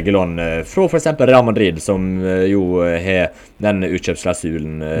for Reguilón fra for eksempel Real Madrid, som jo har den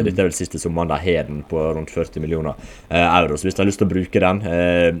utkjøpsklausulen, dette vel siste sommeren de har den på rundt 40 millioner euro, så hvis de har lyst til å bruke den,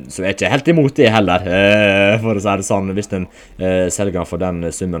 så jeg ikke helt imot det heller, for å si det sånn. Hvis den selger for den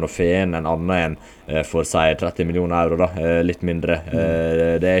summen og en annen for seg 30 millioner euro da, litt mindre,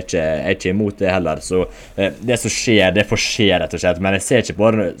 det jeg ikke imot det heller, så det som skjer, det får skje rett og slett, men jeg ser ikke på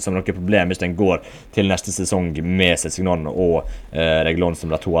det som noe problem hvis den går til neste sesong med Sessegnon og Reguilón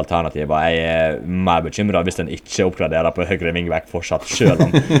som de 2 alternativer. Jeg mer bekymret hvis den ikke oppgraderer på høyre wingback fortsatt, selv om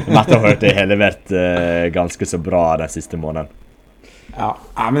Matt Doherty har levert ganske så bra den siste måneden. Ja,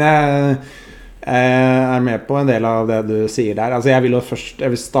 men jeg med på en del av det du sier der. Altså, jeg vil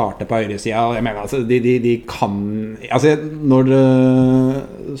starte på høyre siden. Jeg mener, altså, de kan, altså, når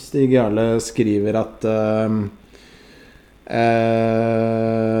Stig Jarle skriver at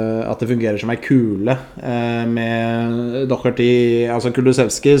det fungerer som en kule med Doherty, altså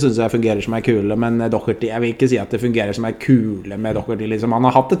Kulusevski synes jeg fungerer som en kule, men Doherty, jeg vil ikke si at det fungerer som en kule med Doherty, liksom. Han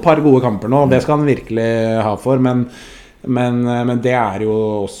har hatt et par gode kamper nå, det skal han virkelig ha for, men det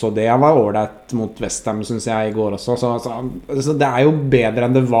jo også det. Han var overleit mot West Ham, synes jeg, i går også, så det jo bedre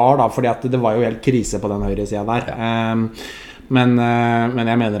enn det var da, fordi at det var jo helt krise på den høyre siden der. Men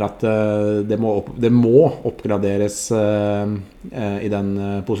jeg mener at det må oppgraderes i den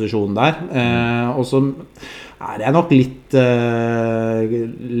posisjonen der. Og så jeg nok litt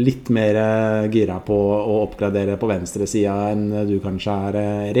mer gira på å oppgradere på venstre siden enn du kanskje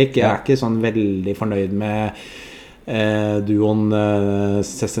Erik. Jeg ikke sånn veldig fornøyd med duoen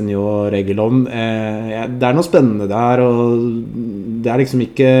Sessegnon og Reguilón. Det noe spennende der, og det liksom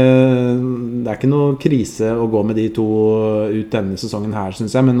ikke, det ikke noe krise å gå med de 2 ut denne sesongen her,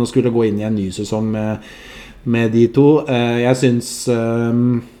 synes jeg, men nå skulle gå inn i en ny sesong med de 2. Jeg synes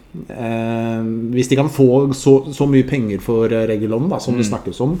hvis de kan få så mye penger for Reguilón da, som det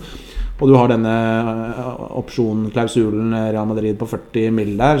snakkes om, og du har denne opsjonklausulen Real Madrid på 40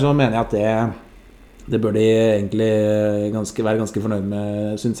 mill. Der, så mener jeg at Det bør de egentlig være ganske fornøyd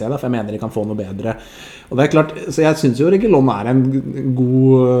med, synes jeg da, for jeg mener de kan få noe bedre. Og det klart, så jeg synes jo Reguilón en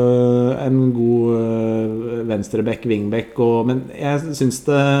god venstreback, wingback, men jeg synes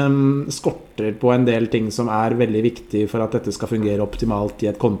det skorter på en del ting som veldig viktig for at dette skal fungere optimalt i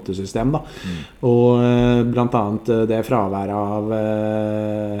et kontesystem da. Og blant annet det fraværet av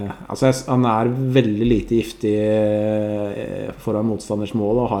altså han veldig lite giftig foran motstanders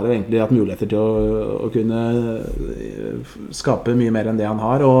mål, og har jo egentlig hatt muligheter til å kunne skape mye mer enn det han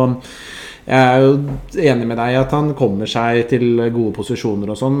har, og jeg jo enig med deg at han kommer seg til gode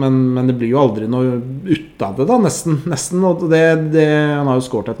posisjoner og sånn, men det blir jo aldri noe ut av det da, nesten og han har jo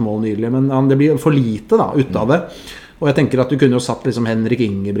skåret et mål nylig, men det blir for lite da, ut av det. Og jeg tenker at du kunne jo satt liksom Henrik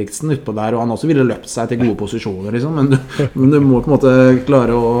Ingebrigtsen utpå der, og han også ville løpt seg til gode posisjoner liksom, men du må på en måte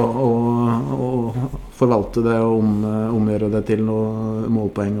klare å forvalte det og omgjøre det til noe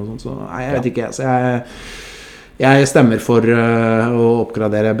målpoeng og sånt, så nei, jeg vet ikke, så jeg stemmer for å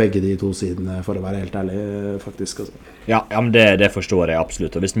oppgradere begge de to sidene, for å være helt ærlig, faktisk. Altså. Ja, men det forstår jeg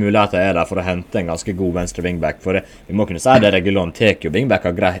absolutt. Og hvis muligheter der for å hente en ganske god venstre wingback, for vi må kunne si det, Reguilón tek jo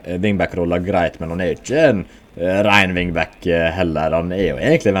wingback-roller greit, men han jo ikke en ren wingback heller. Han jo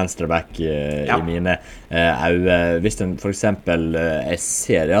egentlig venstreback i mine hvis den for eksempel jeg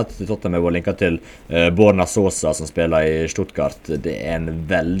ser at Tottenham var linket til Borna Sosa som spiller i Stuttgart. Det en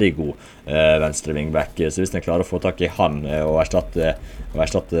veldig god venstre wingback, så hvis den klarer å få tak i han og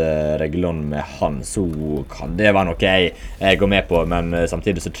erstatte Reguilón med han, så kan det være noe jeg går med på, men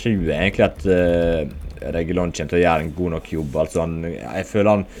samtidig så tror jeg egentlig at Reguilón kommer til å gjøre en god nok jobb. Altså jeg føler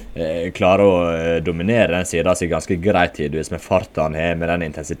han klarer å dominere den siden av seg ganske greit tidvis med farten han har, med den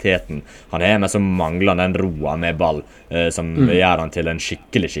intensiteten han har, men så mangler han den roa med ball som gjør han til en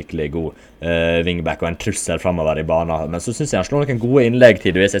skikkelig god wingback og en trussel fremover i banen. Men så synes jeg han slår noen gode innlegg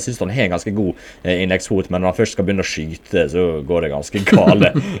tidvis. Jeg synes han har en ganske god innleggsfot, men når han først skal begynne å skyte, så går det ganske gale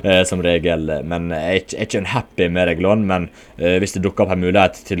som regel. Men jeg ikke en happy med Reguilón, men hvis det dukker opp en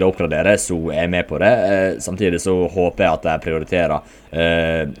mulighet til å oppgradere, så jeg med på det. Samtidig så håper jeg at jeg prioriterer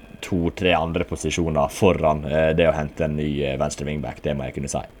 2-3 andre posisjoner foran det å hente en ny venstre wingback, det må jeg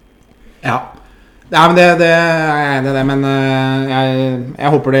kunne si. Ja, men det jeg enig i det, men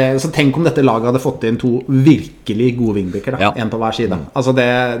jeg håper det, så tenk om dette laget hadde fått inn 2 virkelig gode wingbacker da, en på hver side. Altså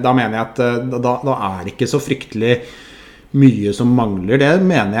da mener jeg at da det ikke så fryktelig mye som mangler, det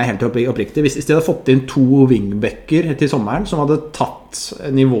mener jeg helt oppriktig. Hvis de hadde fått inn 2 wingbacker til sommeren som hadde tatt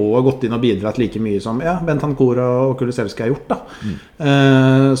nivået, gått inn og bidratt like mye som Bentancur og Kulusevski har gjort da,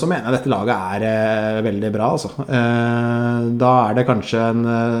 så mener jeg dette laget veldig bra altså. Da det kanskje en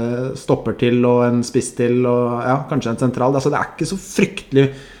stopper til og en spiss til og kanskje en sentral, altså det ikke så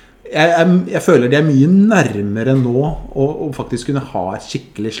fryktelig. Jeg føler det mye nærmere nå å faktisk kunne ha et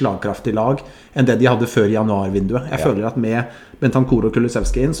skikkelig slagkraftig lag enn det de hadde før januarvinduet. Jeg føler at med Bentancur og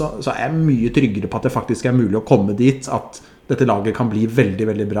Kulusevski inn, så jeg mye tryggere på at det faktisk mulig å komme dit, at dette laget kan bli veldig,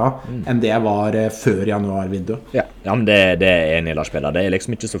 veldig bra enn det var før januarvinduet. Ja, men det enig, Lars Peder. Det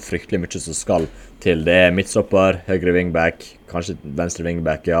liksom ikke så fryktelig mye som skal til. Det midtstopper, høyre wingback, kanskje venstre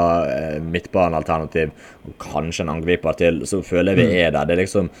wingback, midtbanealternativ, og kanskje en angriper til, så føler vi der. Det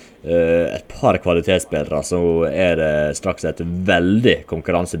liksom et par kvalitetsspillere, så det straks et veldig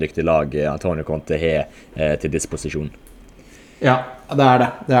konkurransedyktig lag Antonio Conte har til disposisjon. Ja, det det.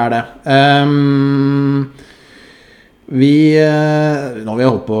 Nå har vi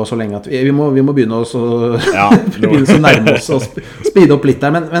holdt på så lenge at vi må begynne å nærme oss og speede opp litt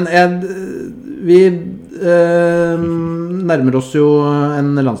der, men vi nærmer oss jo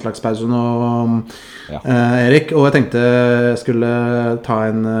en landslagspause nå, Erik, og jeg tenkte jeg skulle ta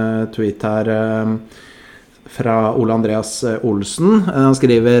en tweet her fra Ole Andreas Olsen. Han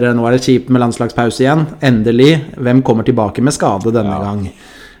skriver: nå det kjipt med landslagspause igjen, endelig, hvem kommer tilbake med skade denne gang?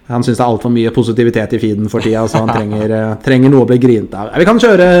 Han synes det alt for mye positivitet i feeden for tida, så han trenger noe å bli grint av. Vi kan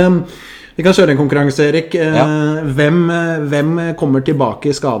kjøre en konkurranse, Erik. Hvem kommer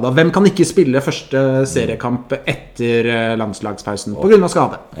tilbake i skada? Hvem kan ikke spille første seriekamp etter landslagspausen på grunn av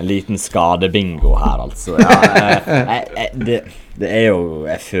skade? En liten skadebingo her, altså. Det jo,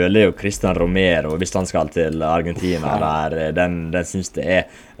 jeg føler jo Cristian Romero, hvis han skal til Argentina der, den synes det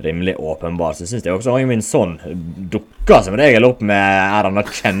rimelig åpenbar. Så synes jeg også min sånn dukker som regel opp med en annen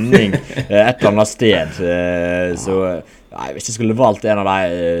kjenning et eller annet sted. Så hvis jeg skulle valgt en av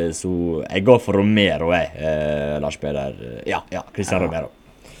dem, så jeg går for Romero, Lars Peder. Cristian Romero.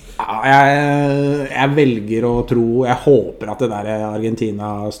 Jeg velger å tro, jeg håper at det der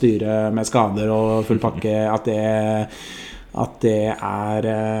Argentina-styret med skader og full pakke, at det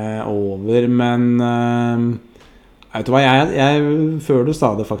over, men Vet du hva, før du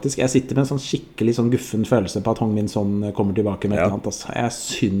sa det faktisk, jeg sitter med en sånn skikkelig sånn guffen følelse på at Hong Min Son kommer tilbake med et eller annet. Altså. Jeg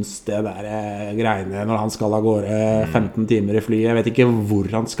synes det der greiene når han skal av gårde 15 timer i fly, jeg vet ikke hvor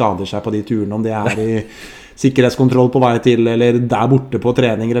han skader seg på de turene, om det i sikkerhetskontroll på vei til, eller der borte på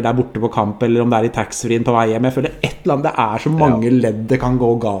trening, eller der borte på kamp, eller om det i taxfree-en på vei hjem. Jeg føler et eller annet, det så mange ledd det kan gå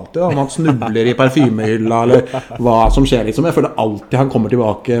galt i, om han snubler i parfymehylla, eller hva som skjer liksom. Jeg føler alltid han kommer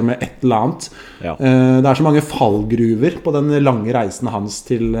tilbake med et eller annet. Ja. Det så mange fallgruver på den lange reisen hans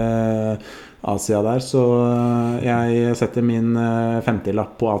til Asia der, så jeg setter min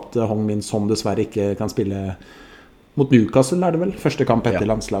 50-lapp på at Hong Min Son dessverre ikke kan spille mot Newcastle, det vel? Første kamp etter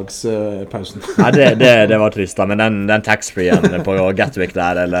landslagspausen. Nei, det var trist da, men den taxfree-en på Gatwick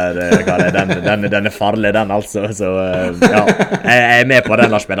der, eller hva den farlig, den altså. Så ja, jeg med på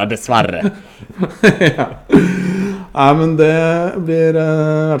den, Lars Peder, dessverre. Ja, men det blir i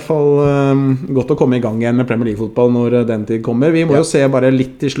hvert fall godt å komme i gang igjen med Premier League-fotball når den tid kommer. Vi må jo se bare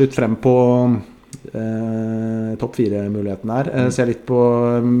litt til slutt frem på topp 4-muligheten her. Se litt på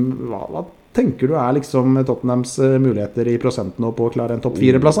hva tenker du liksom Tottenhams muligheter i prosent nå på å klare en topp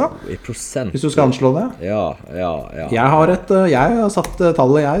 4-plass? I prosent? Hvis du skal anslå det? Ja. Jeg har satt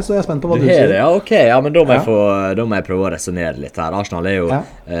tallet så jeg er spent på hva du sier. Ja, ok, ja, men da må jeg prøve å resonere litt her. Arsenal jo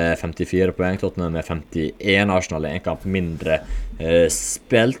 54 poeng, Tottenham 51, Arsenal en kamp mindre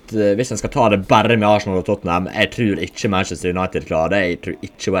spilt. Hvis en skal ta det bare med Arsenal og Tottenham, jeg tror ikke Manchester United klarer det, jeg tror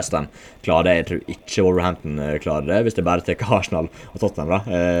ikke West Ham klarer det, jeg tror ikke Wolverhampton klarer det. Hvis det bare tar Arsenal og Tottenham da,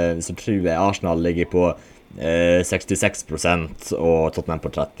 så tror jeg Arsenal ligger på 66% og Tottenham på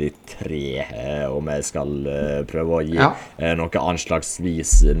 33%, om jeg skal prøve å gi noe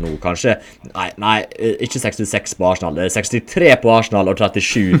anslagsvis nå, kanskje. Nei, ikke 66 på Arsenal, det 63 på Arsenal og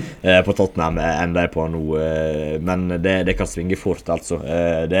 37 på Tottenham enda jeg på nå, men det kan svinge fort, altså.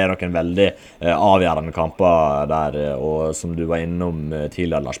 Det noen veldig avgjørende kamper der, og som du var innom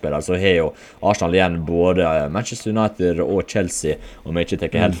tidligere, Lars Peder, så har jo Arsenal igjen både Manchester United og Chelsea, om jeg ikke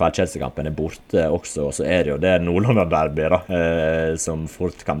tenker helt feil, Chelsea-kampen borte også, og så det jo det Nord-London-derby da, som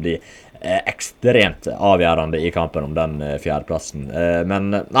fort kan bli ekstremt avgjørende i kampen om den fjerdeplassen. Men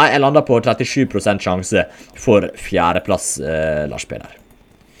nei, jeg lander på 37% sjanse for fjerdeplass, Lars Peder.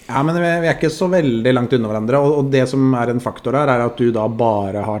 Ja, men vi ikke så veldig langt unna hverandre, og det som en faktor her at du da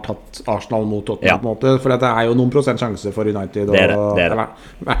bare har tatt Arsenal mot Tottenham på en måte, for det jo noen prosent sjanse for United, og det.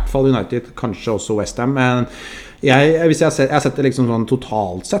 I hvert fall United, kanskje også West Ham, men jeg setter liksom sånn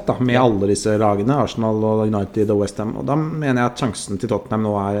totalt sett da, med alle disse lagene, Arsenal og United og West Ham, og da mener jeg at sjansen til Tottenham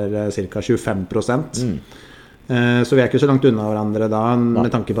nå cirka 25%. Så vi ikke så langt unna hverandre da, med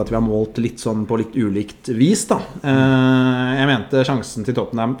tanke på at vi har målt litt sånn på litt ulikt vis da. Jeg mente sjansen til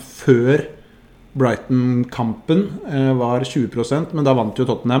Tottenham før Brighton-kampen var 20%, men da vant jo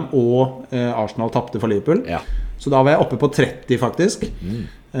Tottenham, og Arsenal tappte for Liverpool. Så da var jeg oppe på 30 faktisk.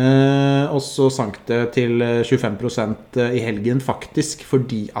 Og så sank det til 25% i helgen faktisk,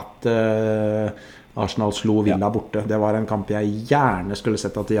 fordi at Arsenal slo Villa borte. Det var en kamp jeg gjerne skulle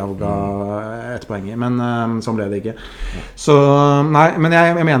sett at de avga et poeng i, men sånn ble det ikke. Så nei, men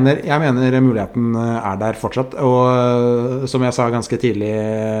jeg mener muligheten der fortsatt, og som jeg sa ganske tidlig,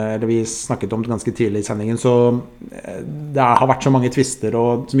 eller vi snakket om ganske tidlig i sendingen, så det har vært så mange twister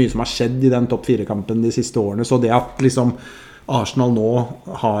og så mye som har skjedd i den topp 4-kampen de siste årene, så det at liksom Arsenal nå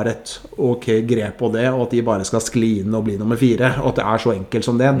har et ok grep på det, og at de bare skal skli inn og bli nummer 4, og at det så enkelt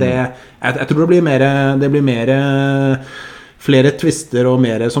som det, jeg tror det blir mer flere twister og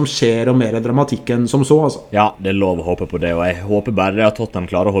mer som skjer, og mer dramatikk enn som så, altså. Ja, det lov å håpe på det, og jeg håper bare at Tottenham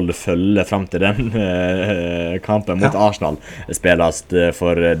klarer å holde følge frem til den kampen mot Arsenal spilles,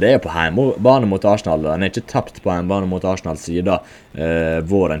 for det på hjemmebane mot Arsenal, og han ikke tapt på hjemmebane mot Arsenal siden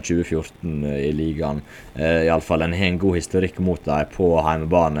våren 2014 i ligaen. I alle fall, en har en god historikk mot deg på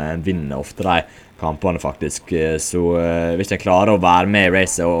hjemmebane, en vinner ofte de kampene faktisk, så hvis jeg klarer å være med i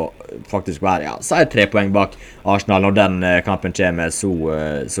racet og faktisk være, så 3 poeng bak Arsenal når den kampen kommer,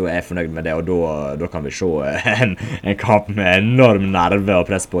 så jeg fornøyd med det, og da kan vi se en kamp med enorm nerve og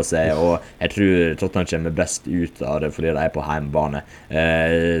press på seg, og jeg tror Tottenham kommer best ut av det fordi de på hjemmebane,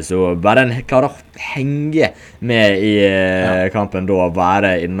 så bare en klarer å henge med i kampen da,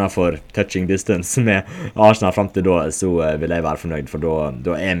 være innenfor touching distance med Arsenal frem til da, så vil jeg være fornøyd, for da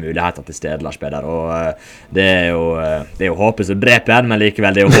muligheter til stede, Lars Peder, og det er jo håpet som dreper en, men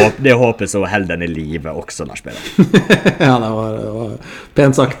likevel det er håpet som holder den i livet også, Lars Peder. Ja, det var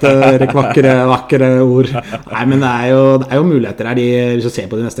pent sagt, Erik, vakre ord. Nei, men det er jo muligheter her, hvis du ser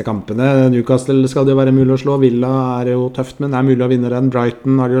på de neste kampene. Newcastle skal det jo være mulig å slå, Villa er jo tøft, men det er mulig å vinne den.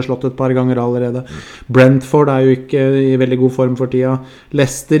 Brighton har de jo slått et par ganger allerede. Brentford er jo ikke i veldig god form for tida.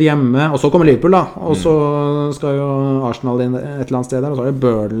 Leicester hjemme, og så kommer Liverpool da, og så skal jo Arsenal inn et eller annet sted der, og så er det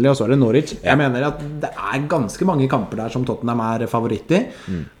Burnley, og så er det Norwich. Jeg mener at det er ganske mange kamper der som Tottenham er favoritt i.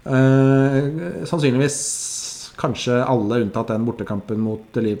 Sannsynligvis kanskje alle unntatt den bortekampen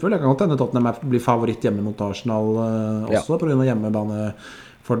mot Liverpool. Det kan godt hende Tottenham blir favoritt hjemme mot Arsenal også, på grunn av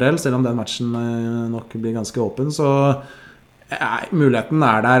hjemmebanefordel, selv om den matchen nok blir ganske åpen, så muligheten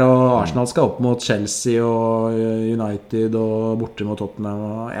er der, og Arsenal skal opp mot Chelsea og United og borte mot Tottenham,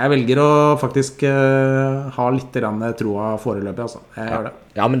 og jeg velger å faktisk ha litt troa foreløpig, altså. Jeg gjør det.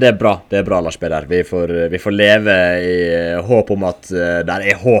 Ja, men det er bra, Lars Peder. Vi får leve i håp om at der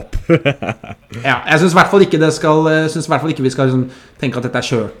er håp. Ja, jeg synes i hvert fall ikke vi skal liksom tenke at dette er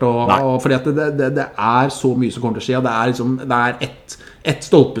kjørt, og fordi at det er så mye som kommer til å skje, og det er ett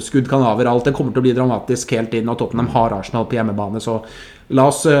stolpeskudd kan avgjøre alt. Det kommer til å bli dramatisk helt inn, og Tottenham har Arsenal på hjemmebane, så la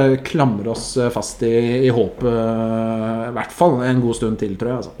oss klamre oss fast i håp, i hvert fall en god stund til,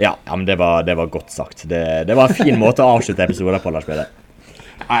 tror jeg, altså. Ja, men det var godt sagt. Det var en fin måte å avslutte episoden på, Lars Peder.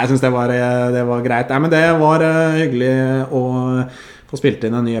 Ja, jeg synes det var greit. Nei, men det var hyggelig å få spilt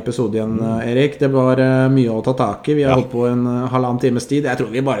inn en ny episode igjen, Erik. Det var mye å ta tak i. Vi har holdt på en halvannen times tid. Jeg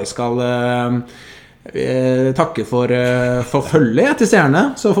tror vi bare skal takke for følget til seerne.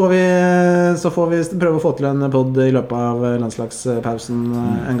 Så får vi prøve å få til en podd i løpet av landslagspausen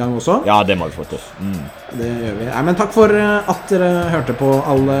en gang også. Ja, det må vi få til. Det gjør vi. Nei, men takk for at dere hørte på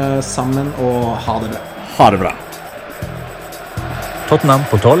alle sammen, og ha det bra. Ha det bra. Tottenham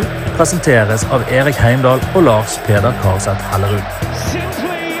på 12 presenteres av Erik Heimdal og Lars Peder Karseth Hellerud.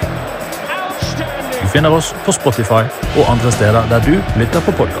 Du finner oss på Spotify og andre steder der du lytter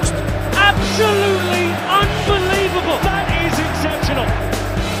på podcast.